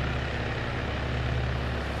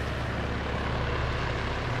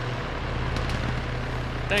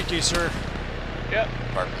 Thank you, sir. Yep.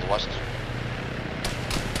 Mark to the west.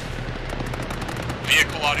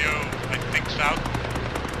 Vehicle audio, I think south.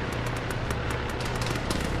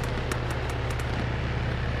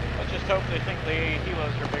 Let's just hope they think the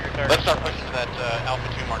helos are bigger targets. Let's start pushing to that Alpha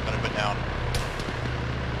 2 mark that I put down.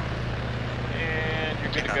 And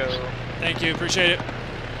you're good to go. Thank you, appreciate it.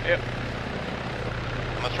 Yep.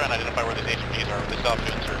 And let's try and identify where these HMGs are. They still have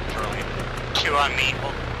to insert early. 2 on me,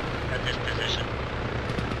 hold at this position.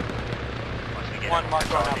 Once we get 1 mark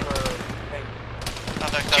going out for paint.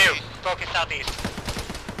 Contact 2, southeast. focus southeast.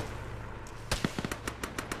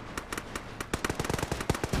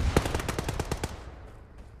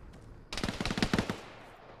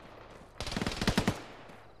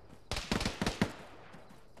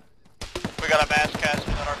 We got a mass cast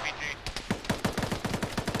in that RPG.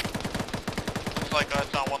 Looks like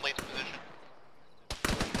it's on 1 lead's position.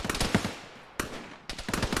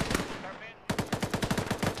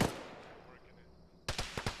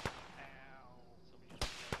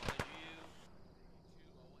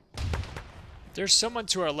 There's someone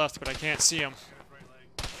to our left, but I can't see him.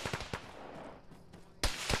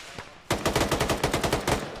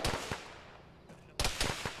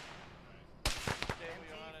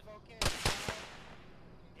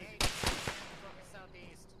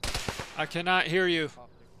 I cannot hear you.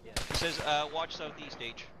 Yeah. It says, watch southeast,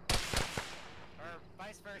 H. Or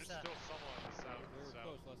vice versa.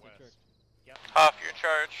 Yep. Off your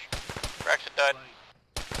charge. Braxton died.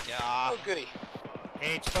 Yeah. Oh, goody.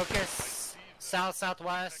 H, focus south,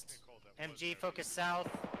 southwest. MG, focus south.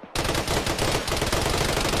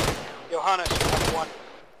 Johannes, you have 1.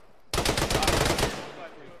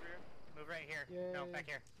 Move right here. No, back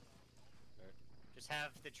here. Just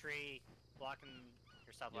have the tree blocking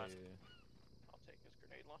your southwest. I'll take this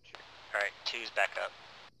grenade launcher. Alright, 2's back up.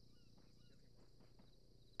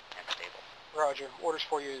 And stable. Roger. Orders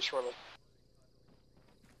for you shortly.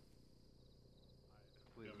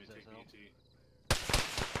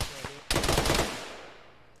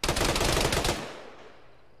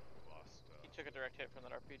 He took a direct hit from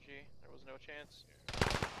that RPG. There was no chance.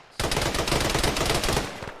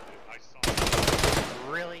 I saw.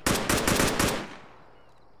 Really?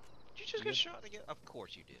 Did you just get shot again? Of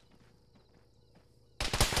course you did.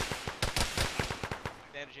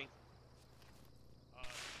 Bandaging.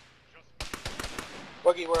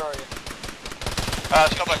 Buggy, where are you?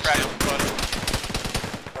 Still by fragile, buddy.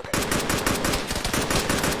 Okay.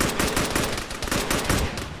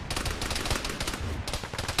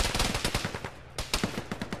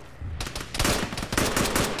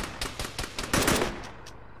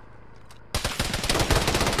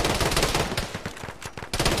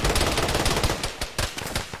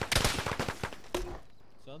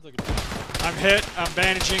 Sounds like a... I'm hit, I'm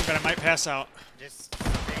bandaging, but I might pass out. Just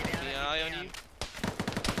stay down. Yeah, eye on you.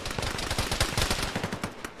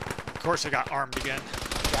 Of course I got armed again.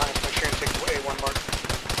 Johannes, make sure you take A1 mark.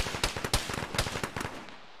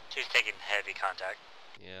 2's taking heavy contact.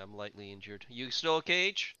 Yeah, I'm lightly injured. You still okay,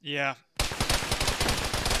 H? Yeah.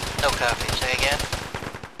 No copy, say again.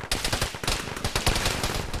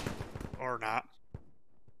 Or not.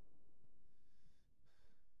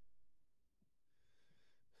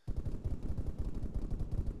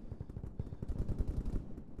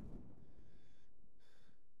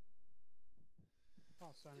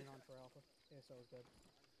 Signing on for Alpha. ASO is dead.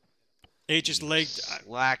 H is legged.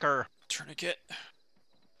 Slacker. Tourniquet.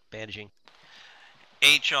 Bandaging.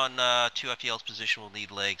 H on 2 FTL's position will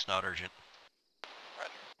need legs, not urgent.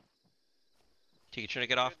 Roger. Take your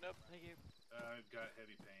tourniquet off. Nope, thank you. I've got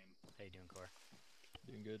heavy pain. How you doing, Core?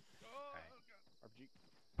 Doing good. RPG.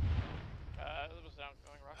 This was not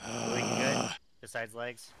going rock. Looking good? Besides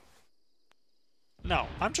legs? No,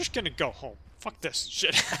 I'm just gonna go home. Fuck this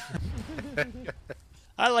shit.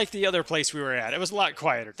 I like the other place we were at. It was a lot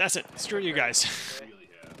quieter. That's it. Screw you guys.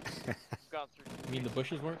 You mean the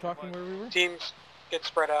bushes weren't talking where we were? Teams, get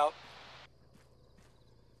spread out.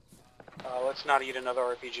 Let's not eat another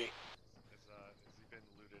RPG. Has he been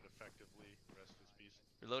looted effectively? Rest his piece.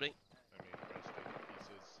 Reloading. I mean, rest taken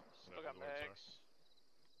pieces. Still got mags.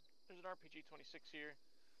 There's an RPG 26 here.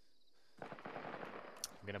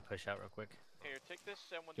 I'm gonna push out real quick. Here, take this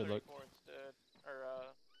Good luck. M134 instead.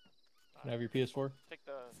 Or, Can I have your PS4? take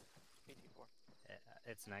the AT4.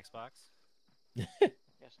 It's an Xbox.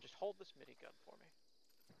 Yes, just hold this mini gun for me.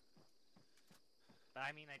 But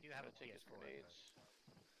I mean, I do have a take his PS4. grenades.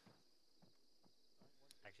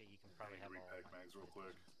 Actually, you can probably have all. Repack mags real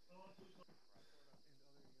quick.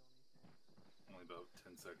 Only about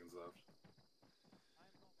 10 seconds left.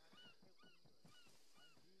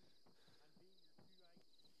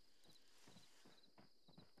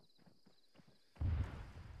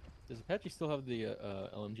 Does Apache still have the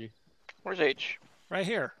LMG? Where's H? Right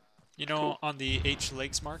here. You know, on the H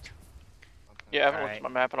legs mark? Yeah, I haven't looked at my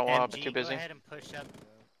map in a while. I've been too busy. Go ahead and push up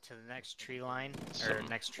to the next tree line, or Some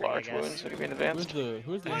next tree, large I guess. wounds that have been advanced.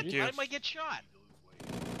 Who's the What? MG? I might get shot.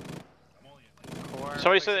 Core,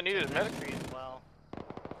 Somebody said push they needed up a to the medic. tree as well.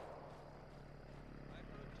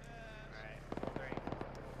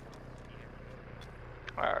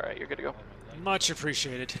 Alright, you're good to go. Much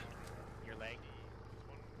appreciated. Your leg?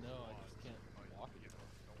 No, I just can't walk it. It's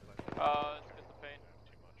just the pain.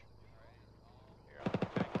 Here, I'll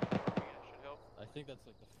tag you before we should help. I think that's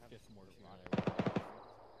like the 5th mortar run I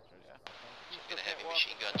Yeah. Some kind of heavy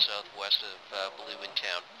machine gun southwest of Blue in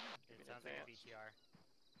town. It sounds like a BTR.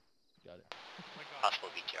 Got it.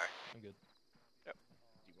 Possible BTR. I'm good. Yep.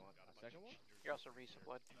 Do you want a second one? You're also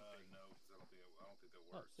resupplied. No, because I don't think that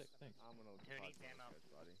Oh, works. sick, thanks. Who needs ammo?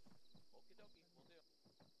 Okie dokie, we'll do.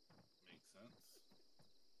 Makes sense.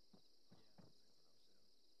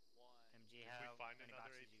 MG, how many boxes you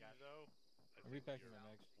got? I'm repacking my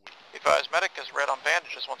mags. Advise medic is red on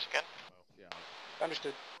bandages once again.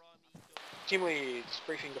 Understood. Team leads,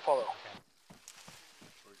 briefing to Polo.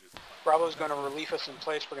 Bravo's going to relief us in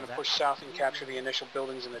place. We're going to push south and capture the initial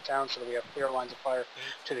buildings in the town so that we have clear lines of fire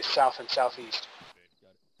to the south and southeast.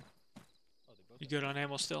 You good on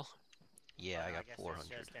ammo still? Yeah, I got guess it's 400.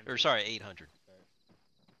 just Or MG. sorry, 800.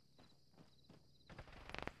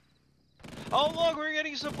 Oh look, we're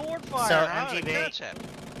getting support fire. So, How did MGB, that happen?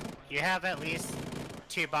 you have at least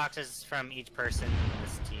 2 boxes from each person in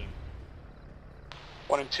this team.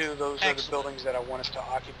 1 and 2, those are the Excellent. buildings that I want us to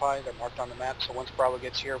occupy. They're marked on the map, so once Bravo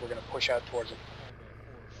gets here, we're going to push out towards them.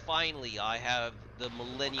 Finally, I have the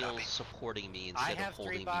millennials supporting me I instead have of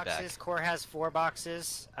holding 3 me boxes. back. Core has 4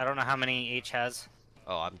 boxes. I don't know how many H has.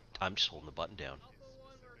 Oh, I'm just holding the button down.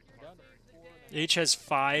 H has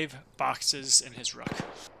 5 boxes in his ruck.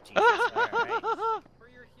 Jesus, alright.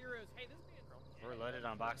 We're loaded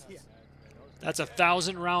on boxes. That's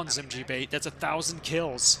 1,000 rounds, MG Bait. That's 1,000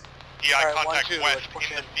 kills. EI Alright, contact 1-2, west let's push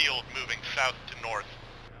in the field, moving south to north.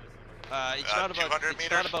 It's not about 200 it's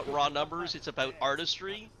not meters. about raw numbers. It's about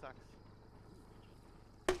artistry.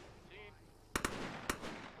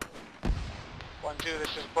 1, 2, this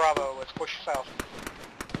is Bravo. Let's push south.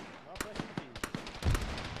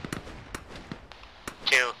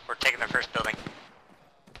 2, we're taking the first building.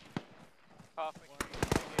 Off.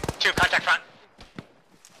 2, contact front.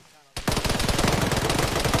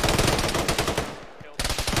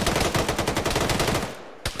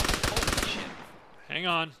 Hang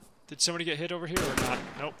on. Did somebody get hit over here or not?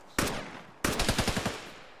 Nope.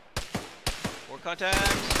 More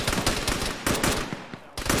contacts.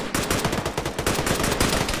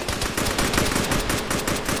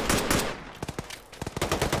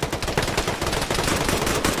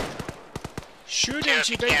 Shoot, 2, if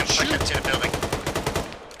you MG Bait, can, push shoot! up to the building.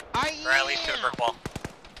 Or at least to the brick wall.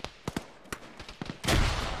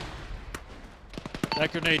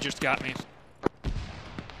 That grenade just got me.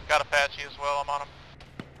 Got Apache as well, I'm on him.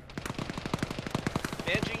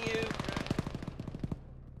 Managing you.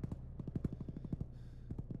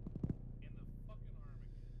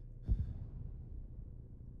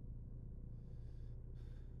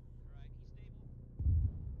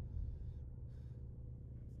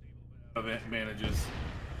 Manages.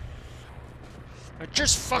 I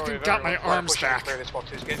just fucking Sorry, got my everyone. arms Pushing to back. clear this while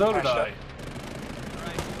 2's getting So did patched I.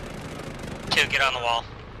 up. 2, get on the wall.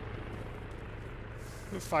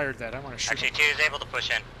 Who fired that? I want to shoot Actually, him. 2 is able to push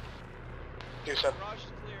in. Do so. Rosche is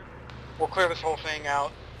clear. We'll clear this whole thing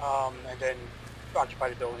out, and then occupy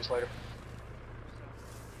the buildings later.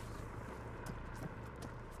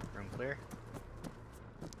 Room clear.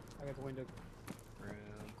 I got the window. Room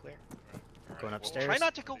clear. Going upstairs. Try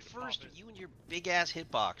not to go first. You and your big ass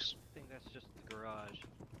hitbox. I think that's just the garage.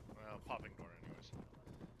 Well, popping door anyways.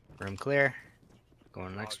 Room clear.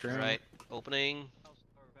 Going next room. Right, opening.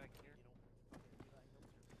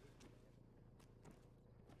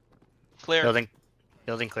 Clear.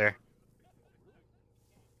 Building clear.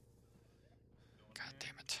 God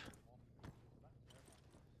damn it.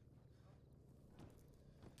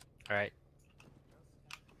 Alright.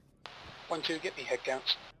 1-2, get me head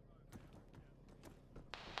counts.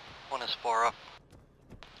 1 is 4 up.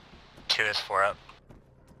 2 is 4 up.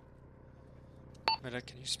 Medic,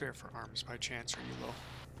 can you spare for arms by chance? Are you low?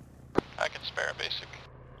 I can spare a basic.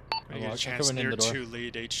 When you get a chance, near 2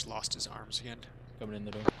 lead H lost his arms again. Coming in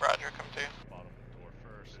the door. Roger, come to you. Bottom door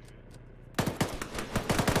first.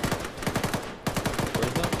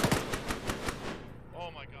 Where's that?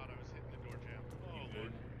 Oh my god, I was hitting the door jam. Oh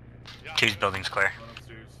lord. Yeah, 2's building's clear.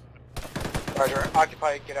 Roger,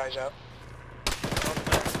 occupy, get eyes out.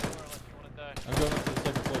 I'm going up to the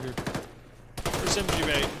second floor here. Where's MG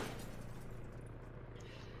bay?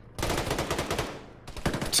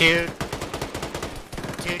 2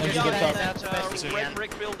 just Got get that red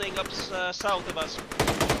brick building up south of us.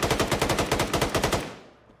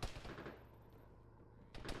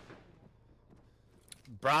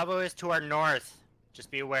 Bravo is to our north. Just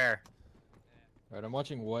be aware. Alright, I'm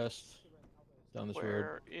watching west. Down this road.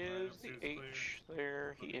 Where is the H?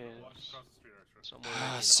 There he is.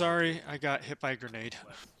 Somewhere. Sorry, I got hit by a grenade.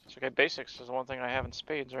 It's okay, basics is the one thing I have in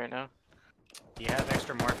spades right now. Do you have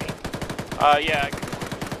extra morphine? Yeah.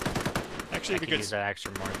 Actually, I could use that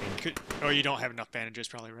extra morphine. Oh, you don't have enough bandages,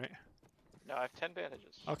 probably, right? No, I have 10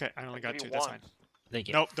 bandages. Okay, I only got give 2. you That's one. fine. Thank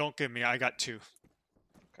you. Nope, don't give me. I got 2.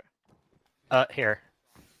 Here.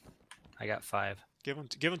 I got 5. Give him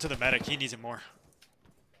to the medic. He needs it more.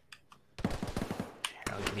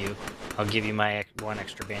 I'll give you my 1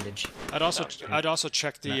 extra bandage. I'd also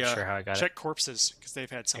check the Not sure how I got check corpses because they've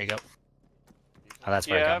had some. There you go. Oh, that's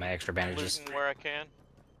where I got my extra bandages. Looting where I can.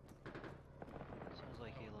 Sounds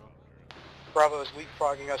like Halo. Bravo is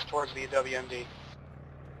leapfrogging us towards the WMD.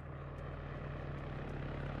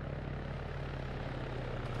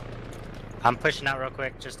 I'm pushing out real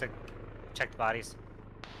quick just to check the bodies.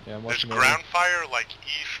 Yeah, I'm There's watching ground fire like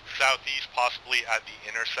east, southeast, possibly at the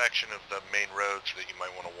intersection of the main roads that you might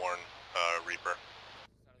want to warn Reaper.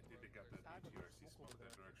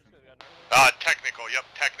 Technical, yep,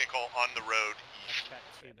 technical on the road east. I've got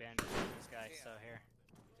 2 bandages for this guy, so here.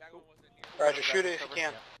 Roger, shoot it if you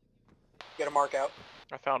can. Get a mark out.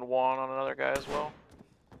 I found 1 on another guy as well.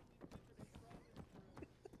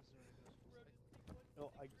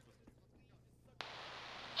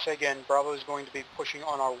 Say again, Bravo is going to be pushing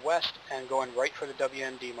on our west and going right for the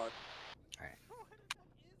WMD mark.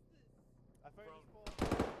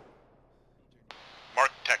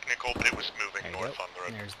 Mark technical, but it was moving north on the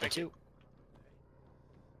road. There's the 2.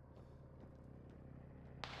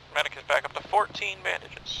 Medic is back up to 14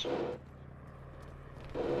 bandages.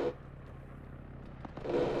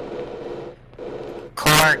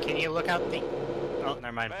 Car, can you look out the... Oh,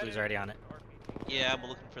 never mind. Blue's already on it. Yeah, I'm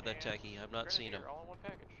looking for that techie. I've not seen him. All in one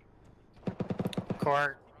package.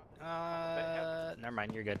 Core, never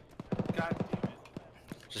mind. You're good.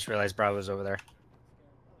 Just realized Bravo's over there.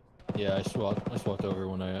 Yeah, I swapped over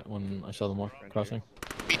when I saw them crossing.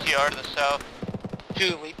 BTR to the south.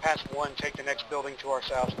 2, leap past 1, take the next building to our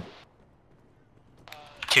south.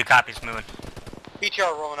 2 copies moving.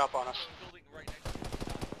 BTR rolling up on us.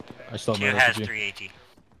 I saw 2 my has RPG. 380.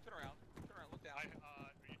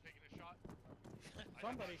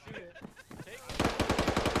 Somebody shoot it.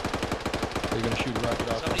 Are you gonna shoot a rocket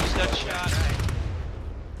off? Somebody's got shot.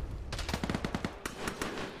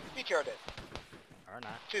 BTR dead. Or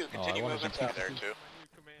not. 2, continue moving south. There too.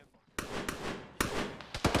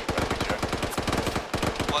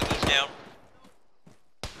 Monkey's down.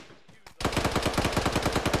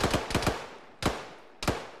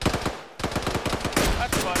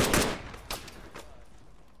 That's fine.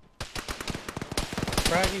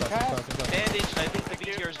 Bragging pass. Bandaged. I think the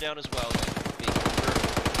BTR's down as well.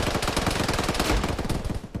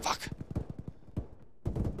 Fuck.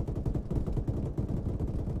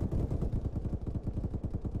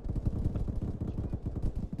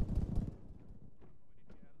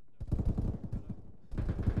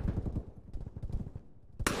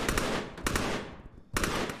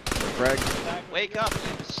 Frag. Wake up,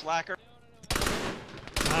 you slacker.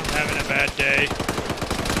 I'm having a bad day.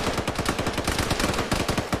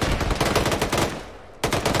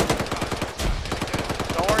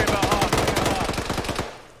 Don't worry about Hawk.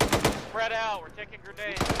 Spread out. We're taking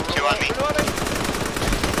grenades. 2 on me.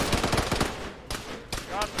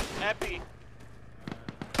 Got Epi.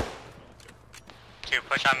 2,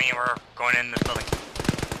 push on me. We're going in this building.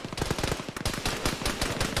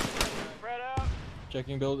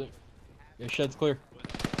 Checking building. Yeah, shed's clear.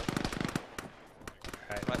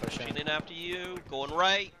 Right, pushing in after you. Going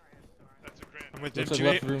right. I'm with Looks them.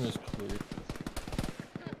 like left room is clear.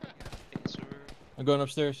 I'm going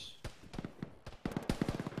upstairs.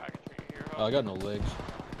 Oh, I got no legs.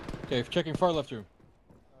 Okay, checking far left room.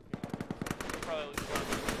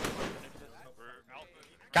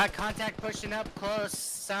 Got contact pushing up close,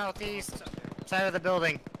 southeast side of the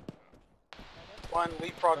building. One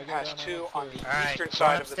leapfrog past 2 on the Alright, eastern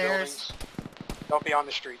side of the upstairs. buildings. Don't be on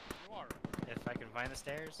the street. If I can find the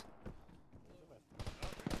stairs.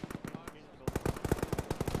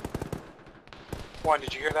 One,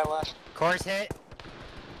 did you hear that last? Course hit.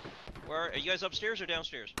 Where are you guys upstairs or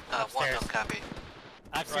downstairs? Upstairs. One, no copy.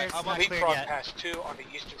 Upstairs, Alright, not cleared Leapfrog yet. past 2 on the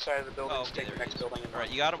eastern side of the buildings. Oh, okay, Take the next building. And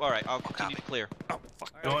Alright, you got him? Alright, I'll continue to clear. Oh,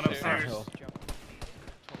 fuck. Going upstairs.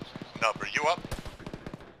 Nub, are you up?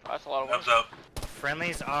 That's a lot of Nub's work. up.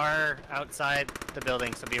 Friendlies are outside the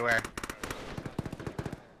building, so be aware.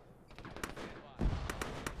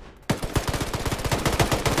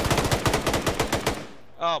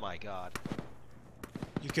 Oh my god.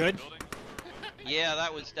 You good? Yeah,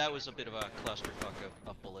 that was a bit of a clusterfuck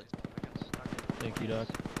of bullets. Thank you, Doc.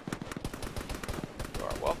 You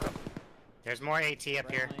are welcome. There's more AT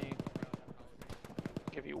up here.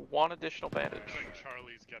 Give you one additional bandage.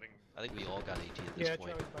 Charlie's getting. I think we all got AT at this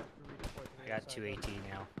point. I got 2 AT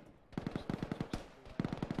now.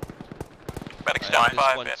 Medic's Alright, down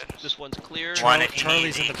 5 one's, bandages. this one's clear. One if you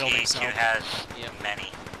Charlie's need in the building, AT, so- 2 has Yep. many.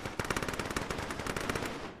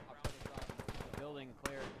 Building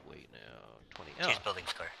clear. Wait now, 20. Cheese Oh,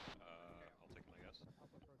 building's clear. I'll take my guess.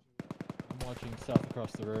 I'm watching south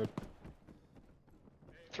across the road.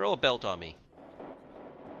 throw a belt on me.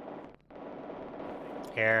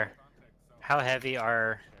 Here. How heavy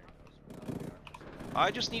are... I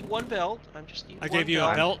just need one belt. I gave you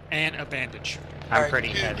a belt and a bandage. I'm pretty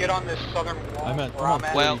Q, heavy. get on this southern wall. I'm at, where I'm I'm at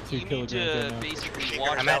at. Well, 42 you need kilograms to right now. basically I'm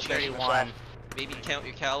watch I'm out. at 31. Maybe count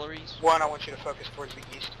your calories. One, I want you to focus towards the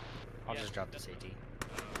east. I'll just drop this AT. In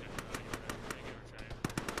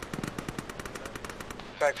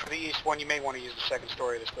fact, for the east one, you may want to use the second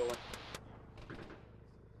story of this building.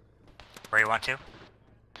 Where you want to?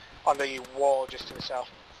 On the wall just to the south.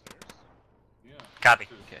 Yeah. Copy.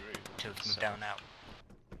 Okay. 2 can move down now.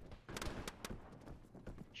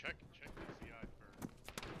 Check the CI for.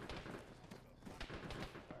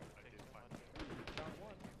 I did find that.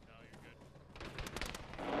 No, you're good.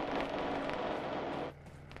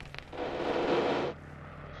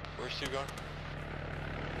 Where's Stu going?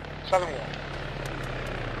 Southern wall.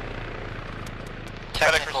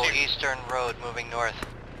 Technical eastern road moving north.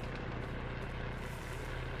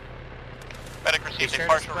 Medic received Be sure a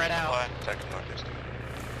to partial spread out. resupply. Technical northeast.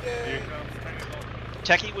 Here comes technical.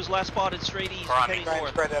 Techie was last spotted straight east. We're on Heading Try and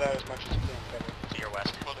north. spread that out as much as you can, Kevin. To your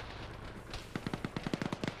west. Building.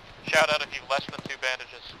 Shout out if you've less than 2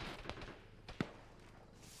 bandages.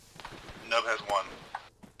 Nub has 1.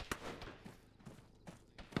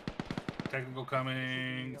 Technical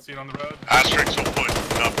coming. See it on the road. Asterix will put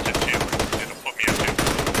Nub to 2. It'll put me at 2.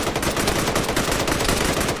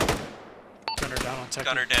 Gunner down on tech.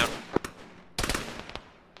 Gunner down.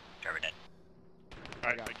 Cover dead.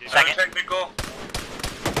 Alright, I gave Second. Technical.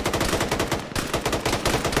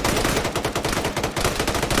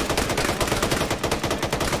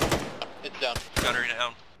 It's down. Gunner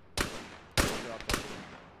down.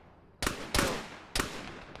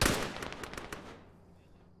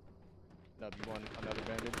 Nub, you want another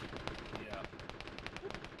bandage? Yeah.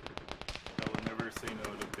 I will never say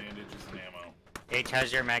no to bandages and ammo. H,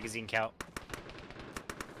 how's your magazine count?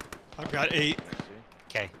 I've got 8.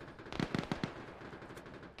 Okay.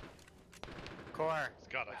 Core. It's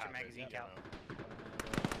gotta What's your happen, magazine you count? know.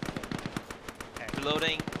 Okay.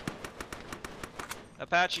 Reloading.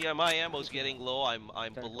 Apache, my ammo's getting low. I'm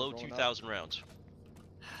below 2,000 rounds.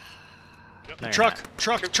 No, you're Truck, not.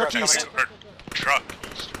 truck east. Or truck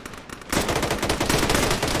east.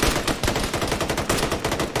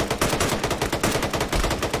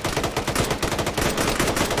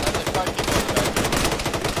 That's like 5 people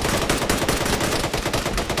inside.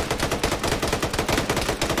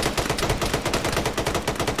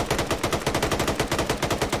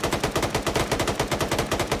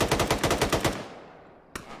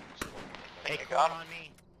 Hey, You core got him. on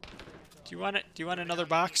me. Do you want another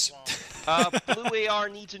box? Blue AR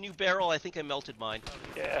needs a new barrel. I think I melted mine.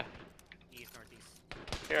 Yeah. East,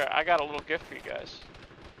 northeast. Here, I got a little gift for you guys.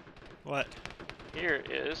 What? Here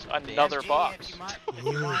is another SG, box. If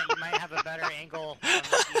you want, you might have a better angle on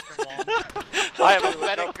the eastern wall. I have a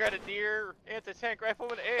medic grenadier, anti-tank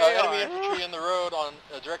rifleman, Enemy AR. infantry in the road on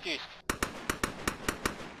direct east.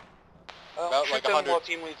 About shoot like them 100. while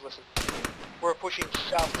team leads listen. We're pushing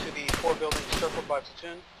south to the 4 buildings circled by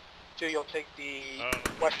platoon. 2, you'll take the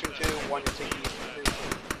western 2. 1, you'll take the eastern 2.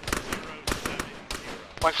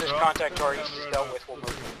 Once this contact to our east is dealt with, we'll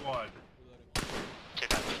move. Two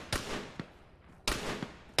guns.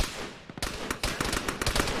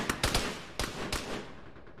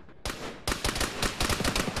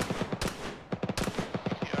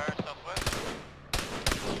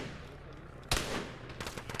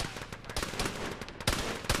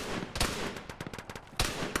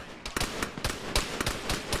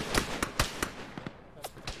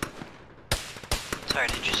 Sorry,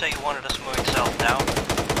 did you say you wanted us moving south now?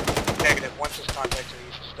 Negative. Once this contact to the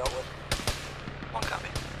east is dealt with. One copy.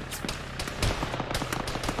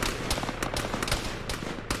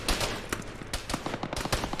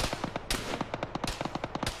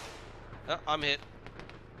 Oh, I'm hit.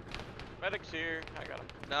 Medic's here. I got him.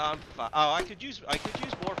 No, I'm fine. Oh, I could use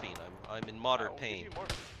morphine. I'm in moderate pain.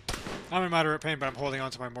 I'm in moderate pain, but I'm holding on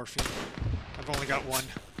to my morphine. I've only got 1.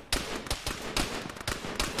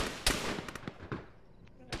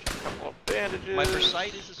 Couple of bandages. My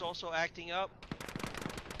bursitis is also acting up.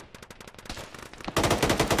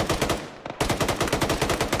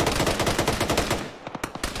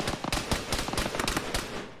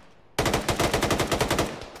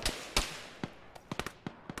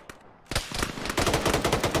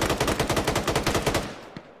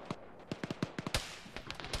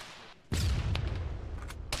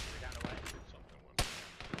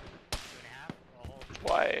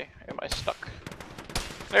 Why am I stuck?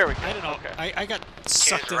 There we go. I don't know. Okay. I got He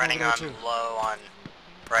sucked was in running over on there too. low on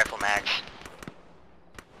rifle mags.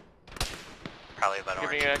 Probably about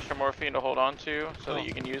Giving orange. you extra morphine to hold on to, so that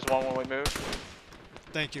you can use one when we move.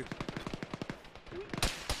 Thank you.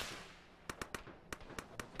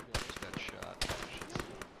 Got shot.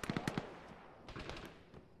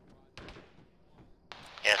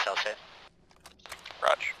 Yes, I'll sit.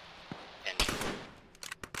 Raj. Engine.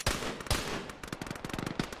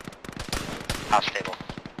 House stable.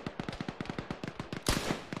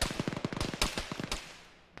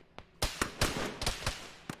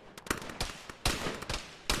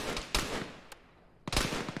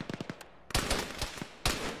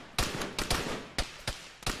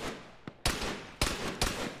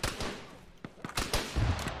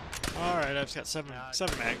 Alright, I've got 7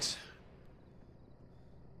 mags.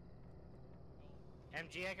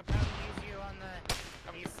 MG, I could probably use you on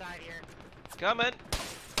the east side here. Coming.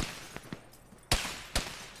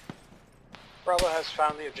 Bravo has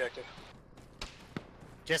found the objective.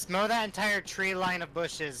 Just mow that entire tree line of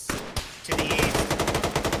bushes to the east.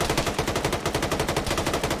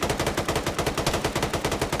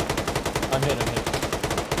 I'm hit.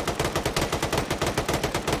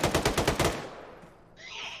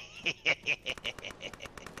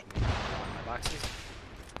 My boxes.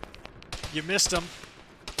 You missed him.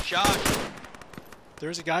 Shot.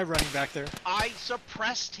 There's a guy running back there. I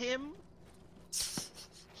suppressed him.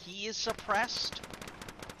 He is suppressed.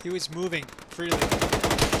 He was moving freely.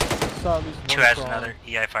 Saw at least one 2 has crawling another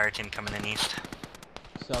EI fire team coming in east.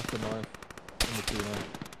 south to north in the tree line.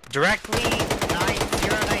 Directly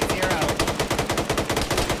 9090.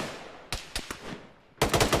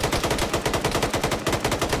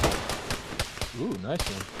 Ooh, nice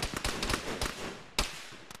one.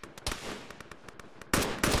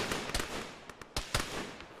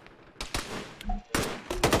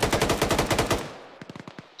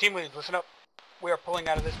 Team leaders, listen up. We are pulling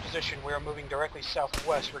out of this position. We are moving directly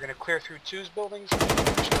southwest. We're going to clear through 2's buildings,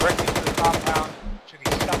 push directly to the compound to the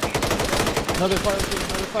southeast. Another fire team,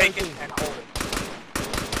 Take it and hold it.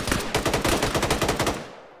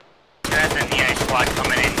 2 has an EI squad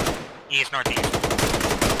coming in east northeast.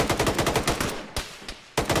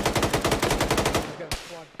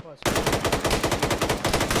 Oh,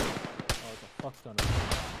 it's a fuck ton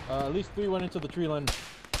of at least 3 went into the tree line.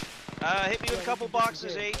 Hit me with a couple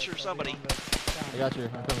boxes, H, or somebody. I got you.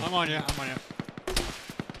 I'm coming. I'm on you.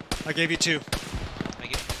 I gave you 2.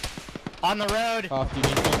 Thank you. On the road. Off, do you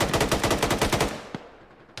need me?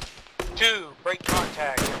 2, break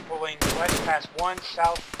contact. You're pulling west past 1,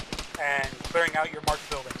 south, and clearing out your marked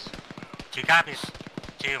buildings. 2 copies.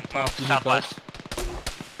 2, move Do you need southwest.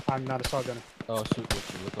 I'm not a saw gunner. Oh shoot,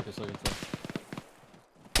 you look like a second thing.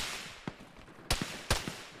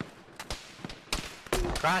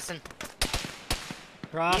 Crossing.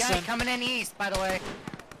 Crossing. EI coming in east, by the way.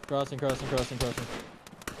 Crossing.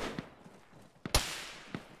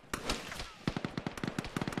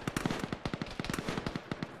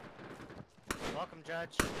 Welcome,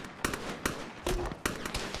 Judge.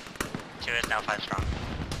 2 is now 5 strong.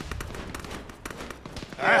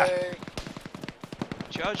 Ah. Yay.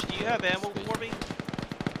 Judge, do you have ammo for me?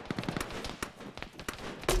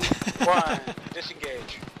 1,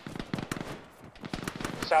 disengage.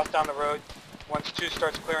 South down the road. Once 2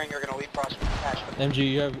 starts clearing, you're going to lead prospect attachment.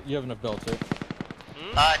 MG, you have enough belts, right?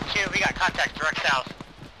 2, we got contact direct south.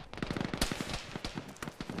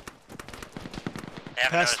 They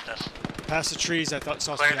haven't noticed us. Past the trees, I thought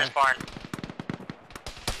saw Clear something. this barn.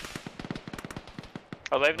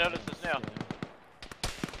 Oh, they've noticed us now.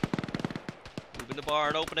 Moving the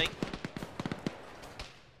barn opening.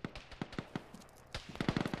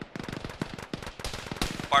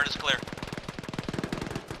 Barn is clear.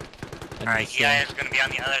 Alright, EI is going to be on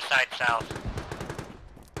the other side south.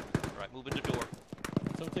 Alright, moving the door.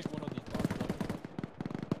 Someone take one of these boxes.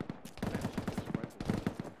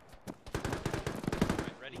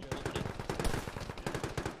 Alright, ready? Opening.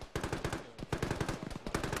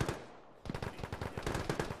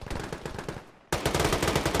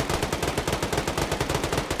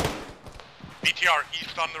 BTR,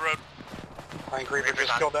 east on the road. Flying Griever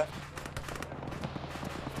just killed that.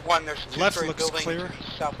 1, there's a Left two-story looks building clear. to the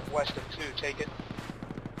southwest of 2. Take it.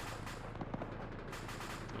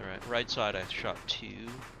 Alright, right side I shot 2.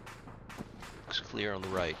 Looks clear on the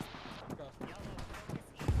right.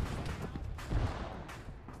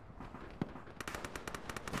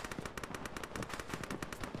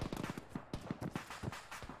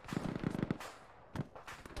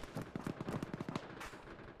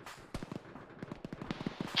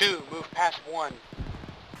 Two, move past 1.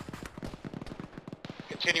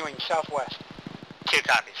 Continuing southwest. 2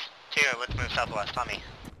 copies. 2, let's move southwest. On me.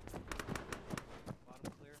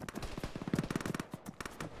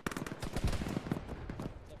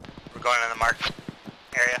 We're going in the marked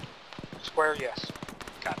area. Square, yes.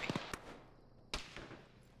 Copy.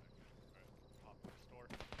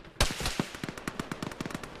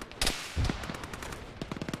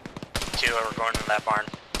 Two, we're going to that barn.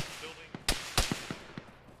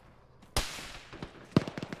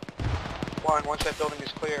 One, once that building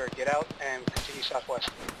is clear, get out and continue southwest.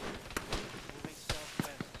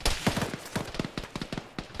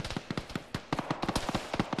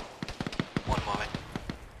 One moment.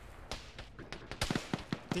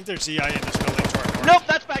 I think there's EI in this building to our north. Nope,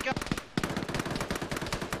 that's back up.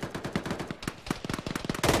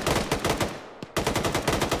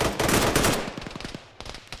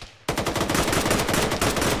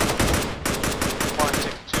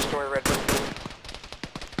 Two-story red building.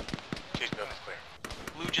 Cheese building's clear.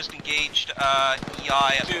 Blue just engaged EI at the Take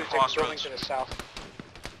the building crossroads. to the south.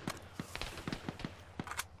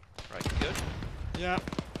 Right, good? Yeah.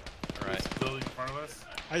 Alright. Building in front of us.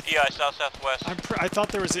 EI south-southwest. I thought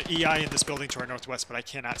there was an EI in this building to our northwest, but I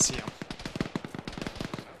cannot see him.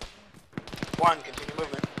 1, continue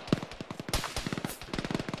movement.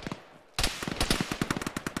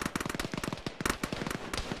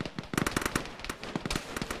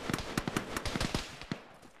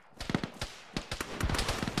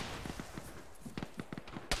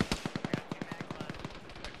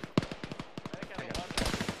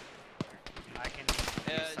 I can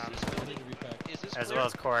use some. Is this As clear? well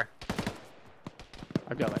as core.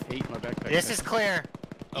 I've got like 8 in my backpack. This is clear.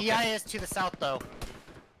 Okay. EI is to the south though.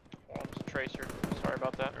 Oh, it's a tracer. Sorry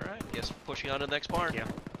about that. Alright, guess pushing on to the next barn. Yeah.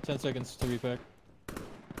 10 seconds to repack.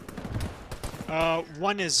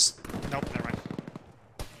 1 is... Nope, never mind.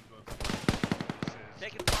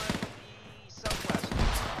 Taking fire from the southwest.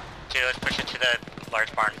 2, let's push it to the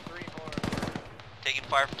large barn. Taking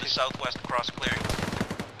fire from the southwest across clearing.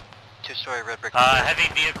 Two-story red brick.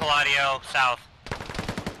 Heavy vehicle audio south.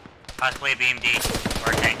 Possibly a BMD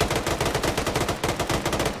or a tank.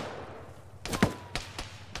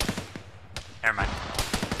 Never mind.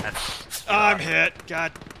 That's... I'm hit.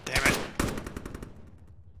 God damn it.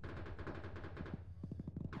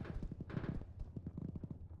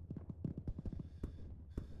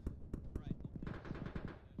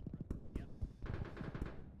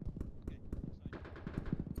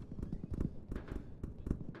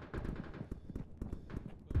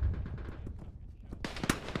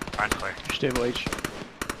 Barn's clear. Stable H.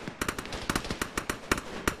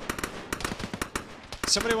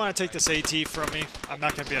 Somebody want to take this AT from me? I'm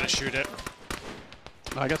not going to be able to shoot it.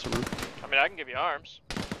 I got some roof. I mean, I can give you arms.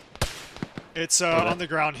 It's on the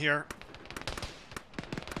ground here.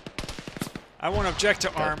 I won't object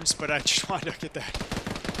to arms, but I just wanted to get that.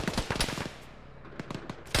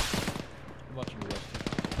 I'm watching the rest.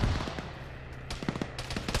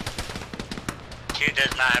 2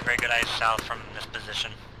 does not have very good eyes south from this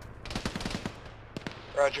position.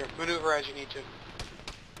 Roger. Maneuver as you need to.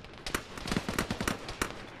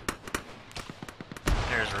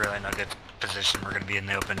 There's really no good position. We're going to be in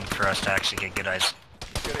the open for us to actually get good eyes.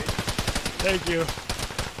 Good. Thank you.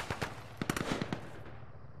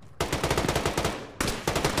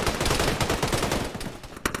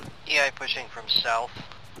 EI pushing from south.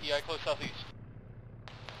 EI close southeast.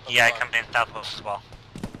 EI coming in southwest as well.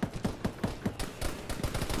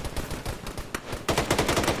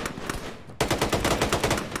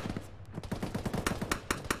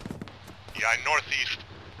 EI northeast.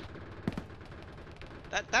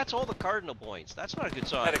 That's all the cardinal points. That's not a good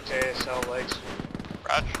sign. Medic to ASL legs.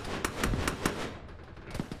 Roger.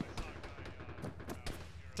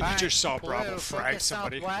 I think you just saw Bravo frag focus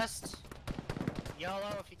somebody. Southwest.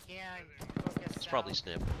 YOLO if you can. Focus It's probably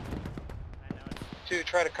Snip. 2,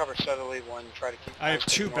 try to cover southerly. 1, try to keep. I have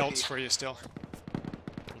 2 northeast. belts for you still.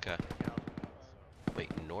 Okay. Wait,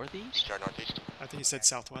 northeast? Start northeast. I think you said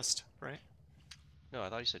southwest, right? No, I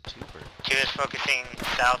thought you said 2 for... 2 is focusing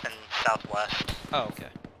south and southwest. Oh, okay.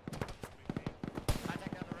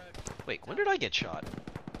 Wait, when did I get shot?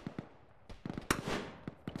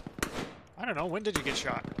 I don't know. When did you get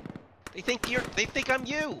shot? They think I'm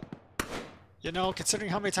you. You know,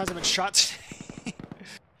 considering how many times I've been shot today. Wait,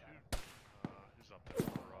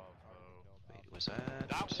 was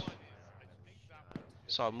that?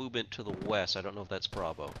 Saw a movement to the west. I don't know if that's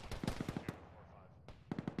Bravo.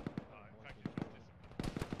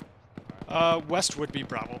 West would be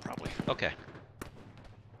Bravo, probably. Okay.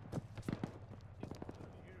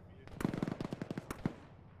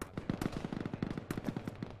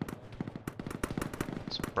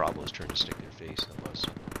 So Bravo's trying to stick their face in the west.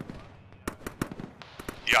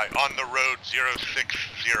 Yeah, on the road 060.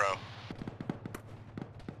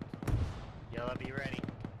 YOLO, be ready.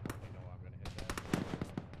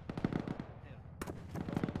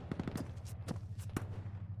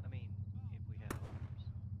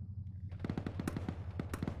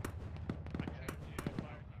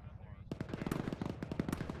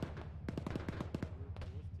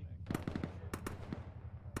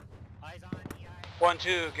 Eyes on EI. 1,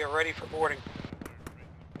 2, get ready for boarding.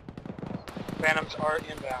 Phantoms are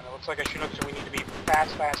inbound. It looks like a Chinook, so we need to be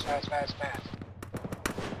fast.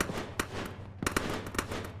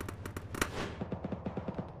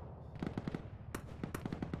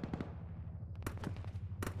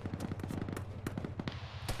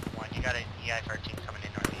 One, you got an EI 13 coming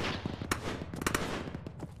in northeast.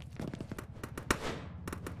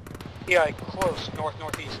 EI close,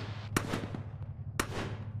 northeast.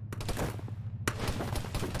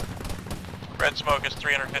 Red smoke is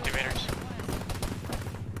 350 meters.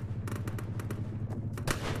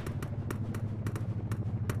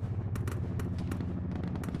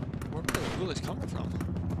 Where were those bullets coming from?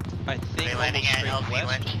 I think They landing at almost straight LZ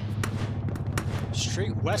west. Lynch.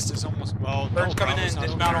 Straight west is almost... Well, Birds no, coming in, Bravo's not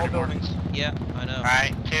dismount over all there anymore. buildings. Yeah, I know.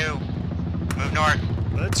 Alright, 2. Move north.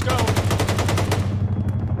 Let's go!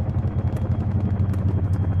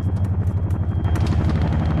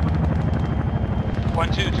 One,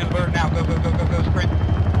 two, to the bird now. Go, sprint.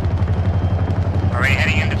 Already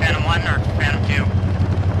heading into Phantom 1 or Phantom 2?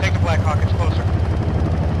 Take the Black Hawk, it's closer.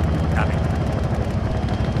 Copy.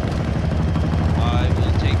 I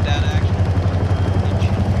will take that action.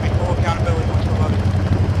 Give me full accountability once we're loaded.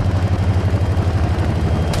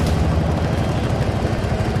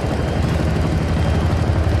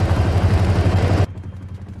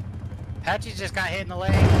 Apache just got hit in the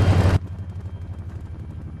leg.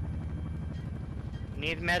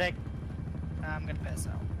 Need a medic. I'm gonna pass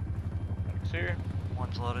out. Medic's here.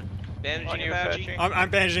 One's loaded. Bandaging you, Apache. Apache. I'm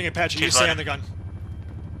bandaging Apache. You She's stay loaded. on the gun.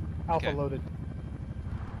 Alpha Okay. loaded.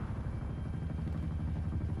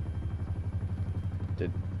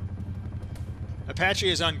 Apache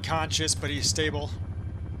is unconscious, but he's stable.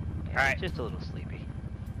 Alright. Just a little sleepy.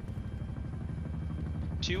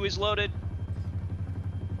 2 is loaded.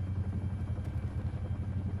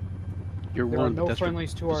 You're There one, are but no that's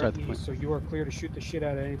friendlies to our beside the point. east, so you are clear to shoot the shit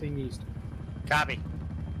out of anything east. Copy.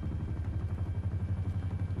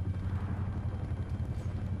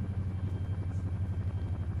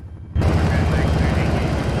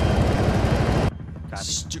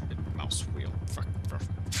 Stupid mouse wheel. Fuck.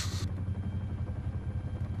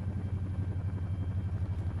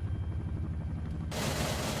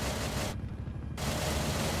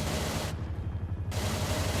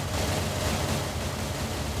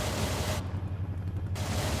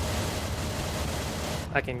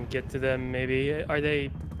 I can get to them maybe. Are they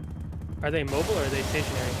mobile or are they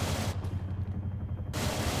stationary?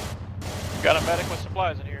 Got a medic with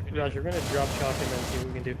supplies in here. if you need Roger, we're gonna drop chalk and then see what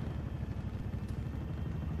we can do.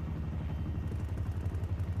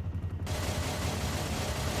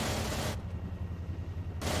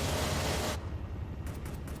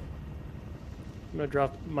 I'm gonna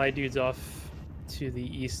drop my dudes off to the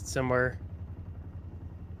east somewhere.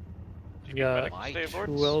 We got medic to stay aboard?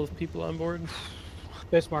 12 people on board.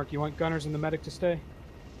 Bismarck, you want gunners and the medic to stay?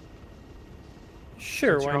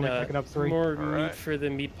 Sure, So why Charlie not? picking up 3. More meat Alright. for the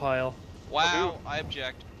meat pile. Wow, I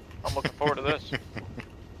object. I'm looking forward to this.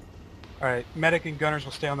 Alright, medic and gunners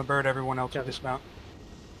will stay on the bird, everyone else will dismount.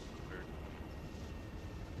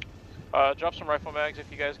 Drop some rifle mags if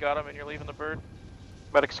you guys got them and you're leaving the bird.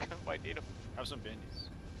 Medics might need them. Have some bandies.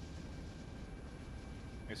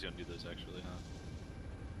 I guess you don't do those actually, huh?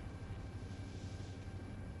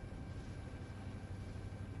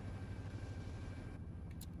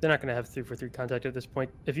 They're not going to have 343 contact at this point.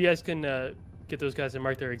 If you guys can get those guys to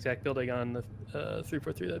mark their exact building on the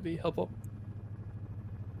 343, that'd be helpful.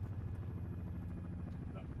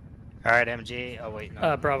 Alright, MG. Oh, wait,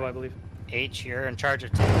 no. Bravo, I believe. H, you're in charge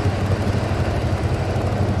of 2.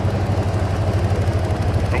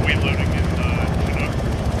 Are we loading in Chinook?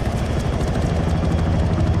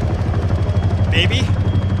 Maybe?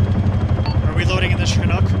 Are we loading in the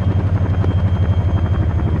Chinook?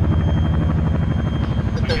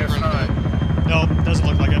 I guess not. No, doesn't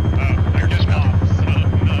look like it. I guess not. So,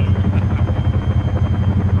 no.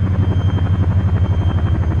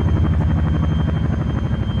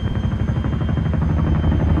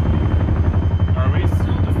 Are we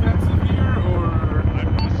still defensive here, or?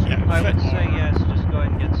 I would say yes, just go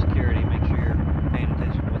ahead and get security, make sure you're paying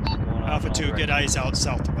attention to what's going on. Alpha 2, get eyes out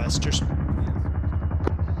southwest. Just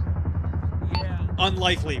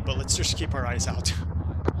unlikely, but let's just keep our eyes out.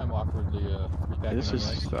 I'm awkwardly repacking This my is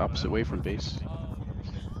legs. the opposite way from base.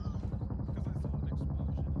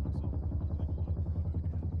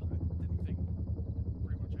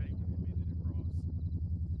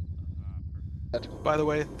 By the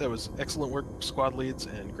way, that was excellent work, squad leads,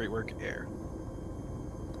 and great work, air.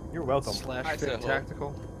 You're welcome. Slash fit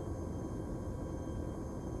tactical.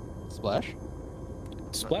 Splash?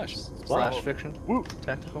 Splash. Slash fiction. Woot.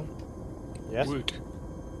 Tactical. Yes. Woot.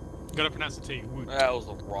 Gotta pronounce the T. Woot. That was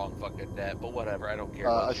the wrong fucking net, but whatever, I don't care.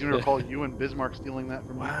 I seem to recall you and Bismarck stealing that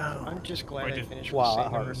from me. Wow. I'm just glad I I did. finished Wow, with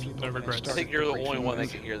that hurt. Saber. No regrets. I think you're the only one that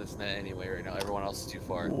can hear this net anyway right now. Everyone else is too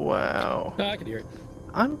far. Wow. No, I can hear it.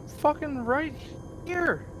 I'm fucking right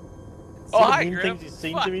here. Oh, hi, mean Grim. things you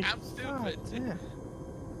seem Fuck, to me? I'm stupid. Yeah. You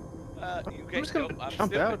I'm can't just gonna go. I'm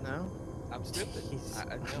jump stupid. out now. I'm stupid.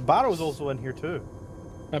 Baro's also in here too.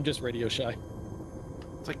 I'm just radio shy.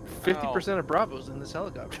 It's like 50% of Bravo's in this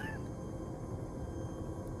helicopter.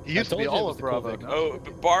 He used to be all of Bravo. Oh,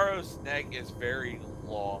 but Barrow's neck is very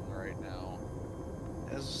long right now.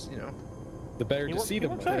 As you know, The better to see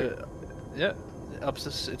them. yeah, ups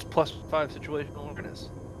this. It's +5 situational awareness.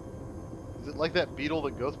 Is it like that beetle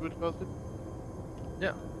that Ghost Boots posted?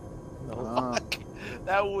 Yeah. Fuck.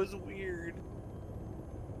 That was weird.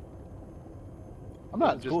 I'm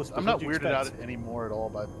not Ghost, I'm not what do you weirded out expect? anymore at all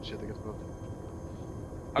by shit that gets posted.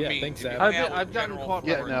 I mean, thanks, you can Zab. hang out with I've gotten general caught.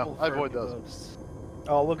 Yeah, by no, people I for avoid those. ghosts.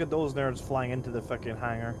 Oh, look at those nerds flying into the fucking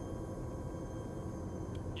hangar.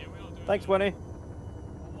 Thanks, Winnie.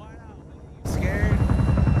 Scared?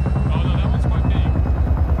 Oh no, that one's quite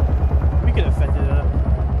big. We could have fended it up.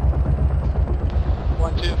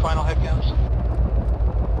 1, 2, final head counts.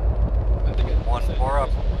 I think I 1, 4 up.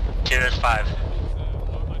 2 is 5.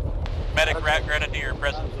 Medic, rat, grenadier,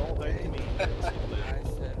 present. That was all down to me.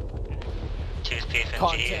 2's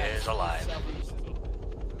PFNG is alive.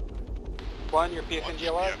 1, your PFNG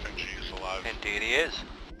alive? PFNG is alive. Indeed he is.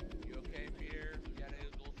 You okay, Pierre? You got a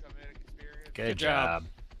little traumatic experience? Good job.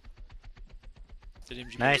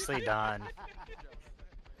 Nicely done.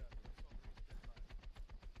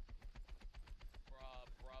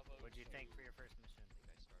 Bravo. What'd you think for your first mission?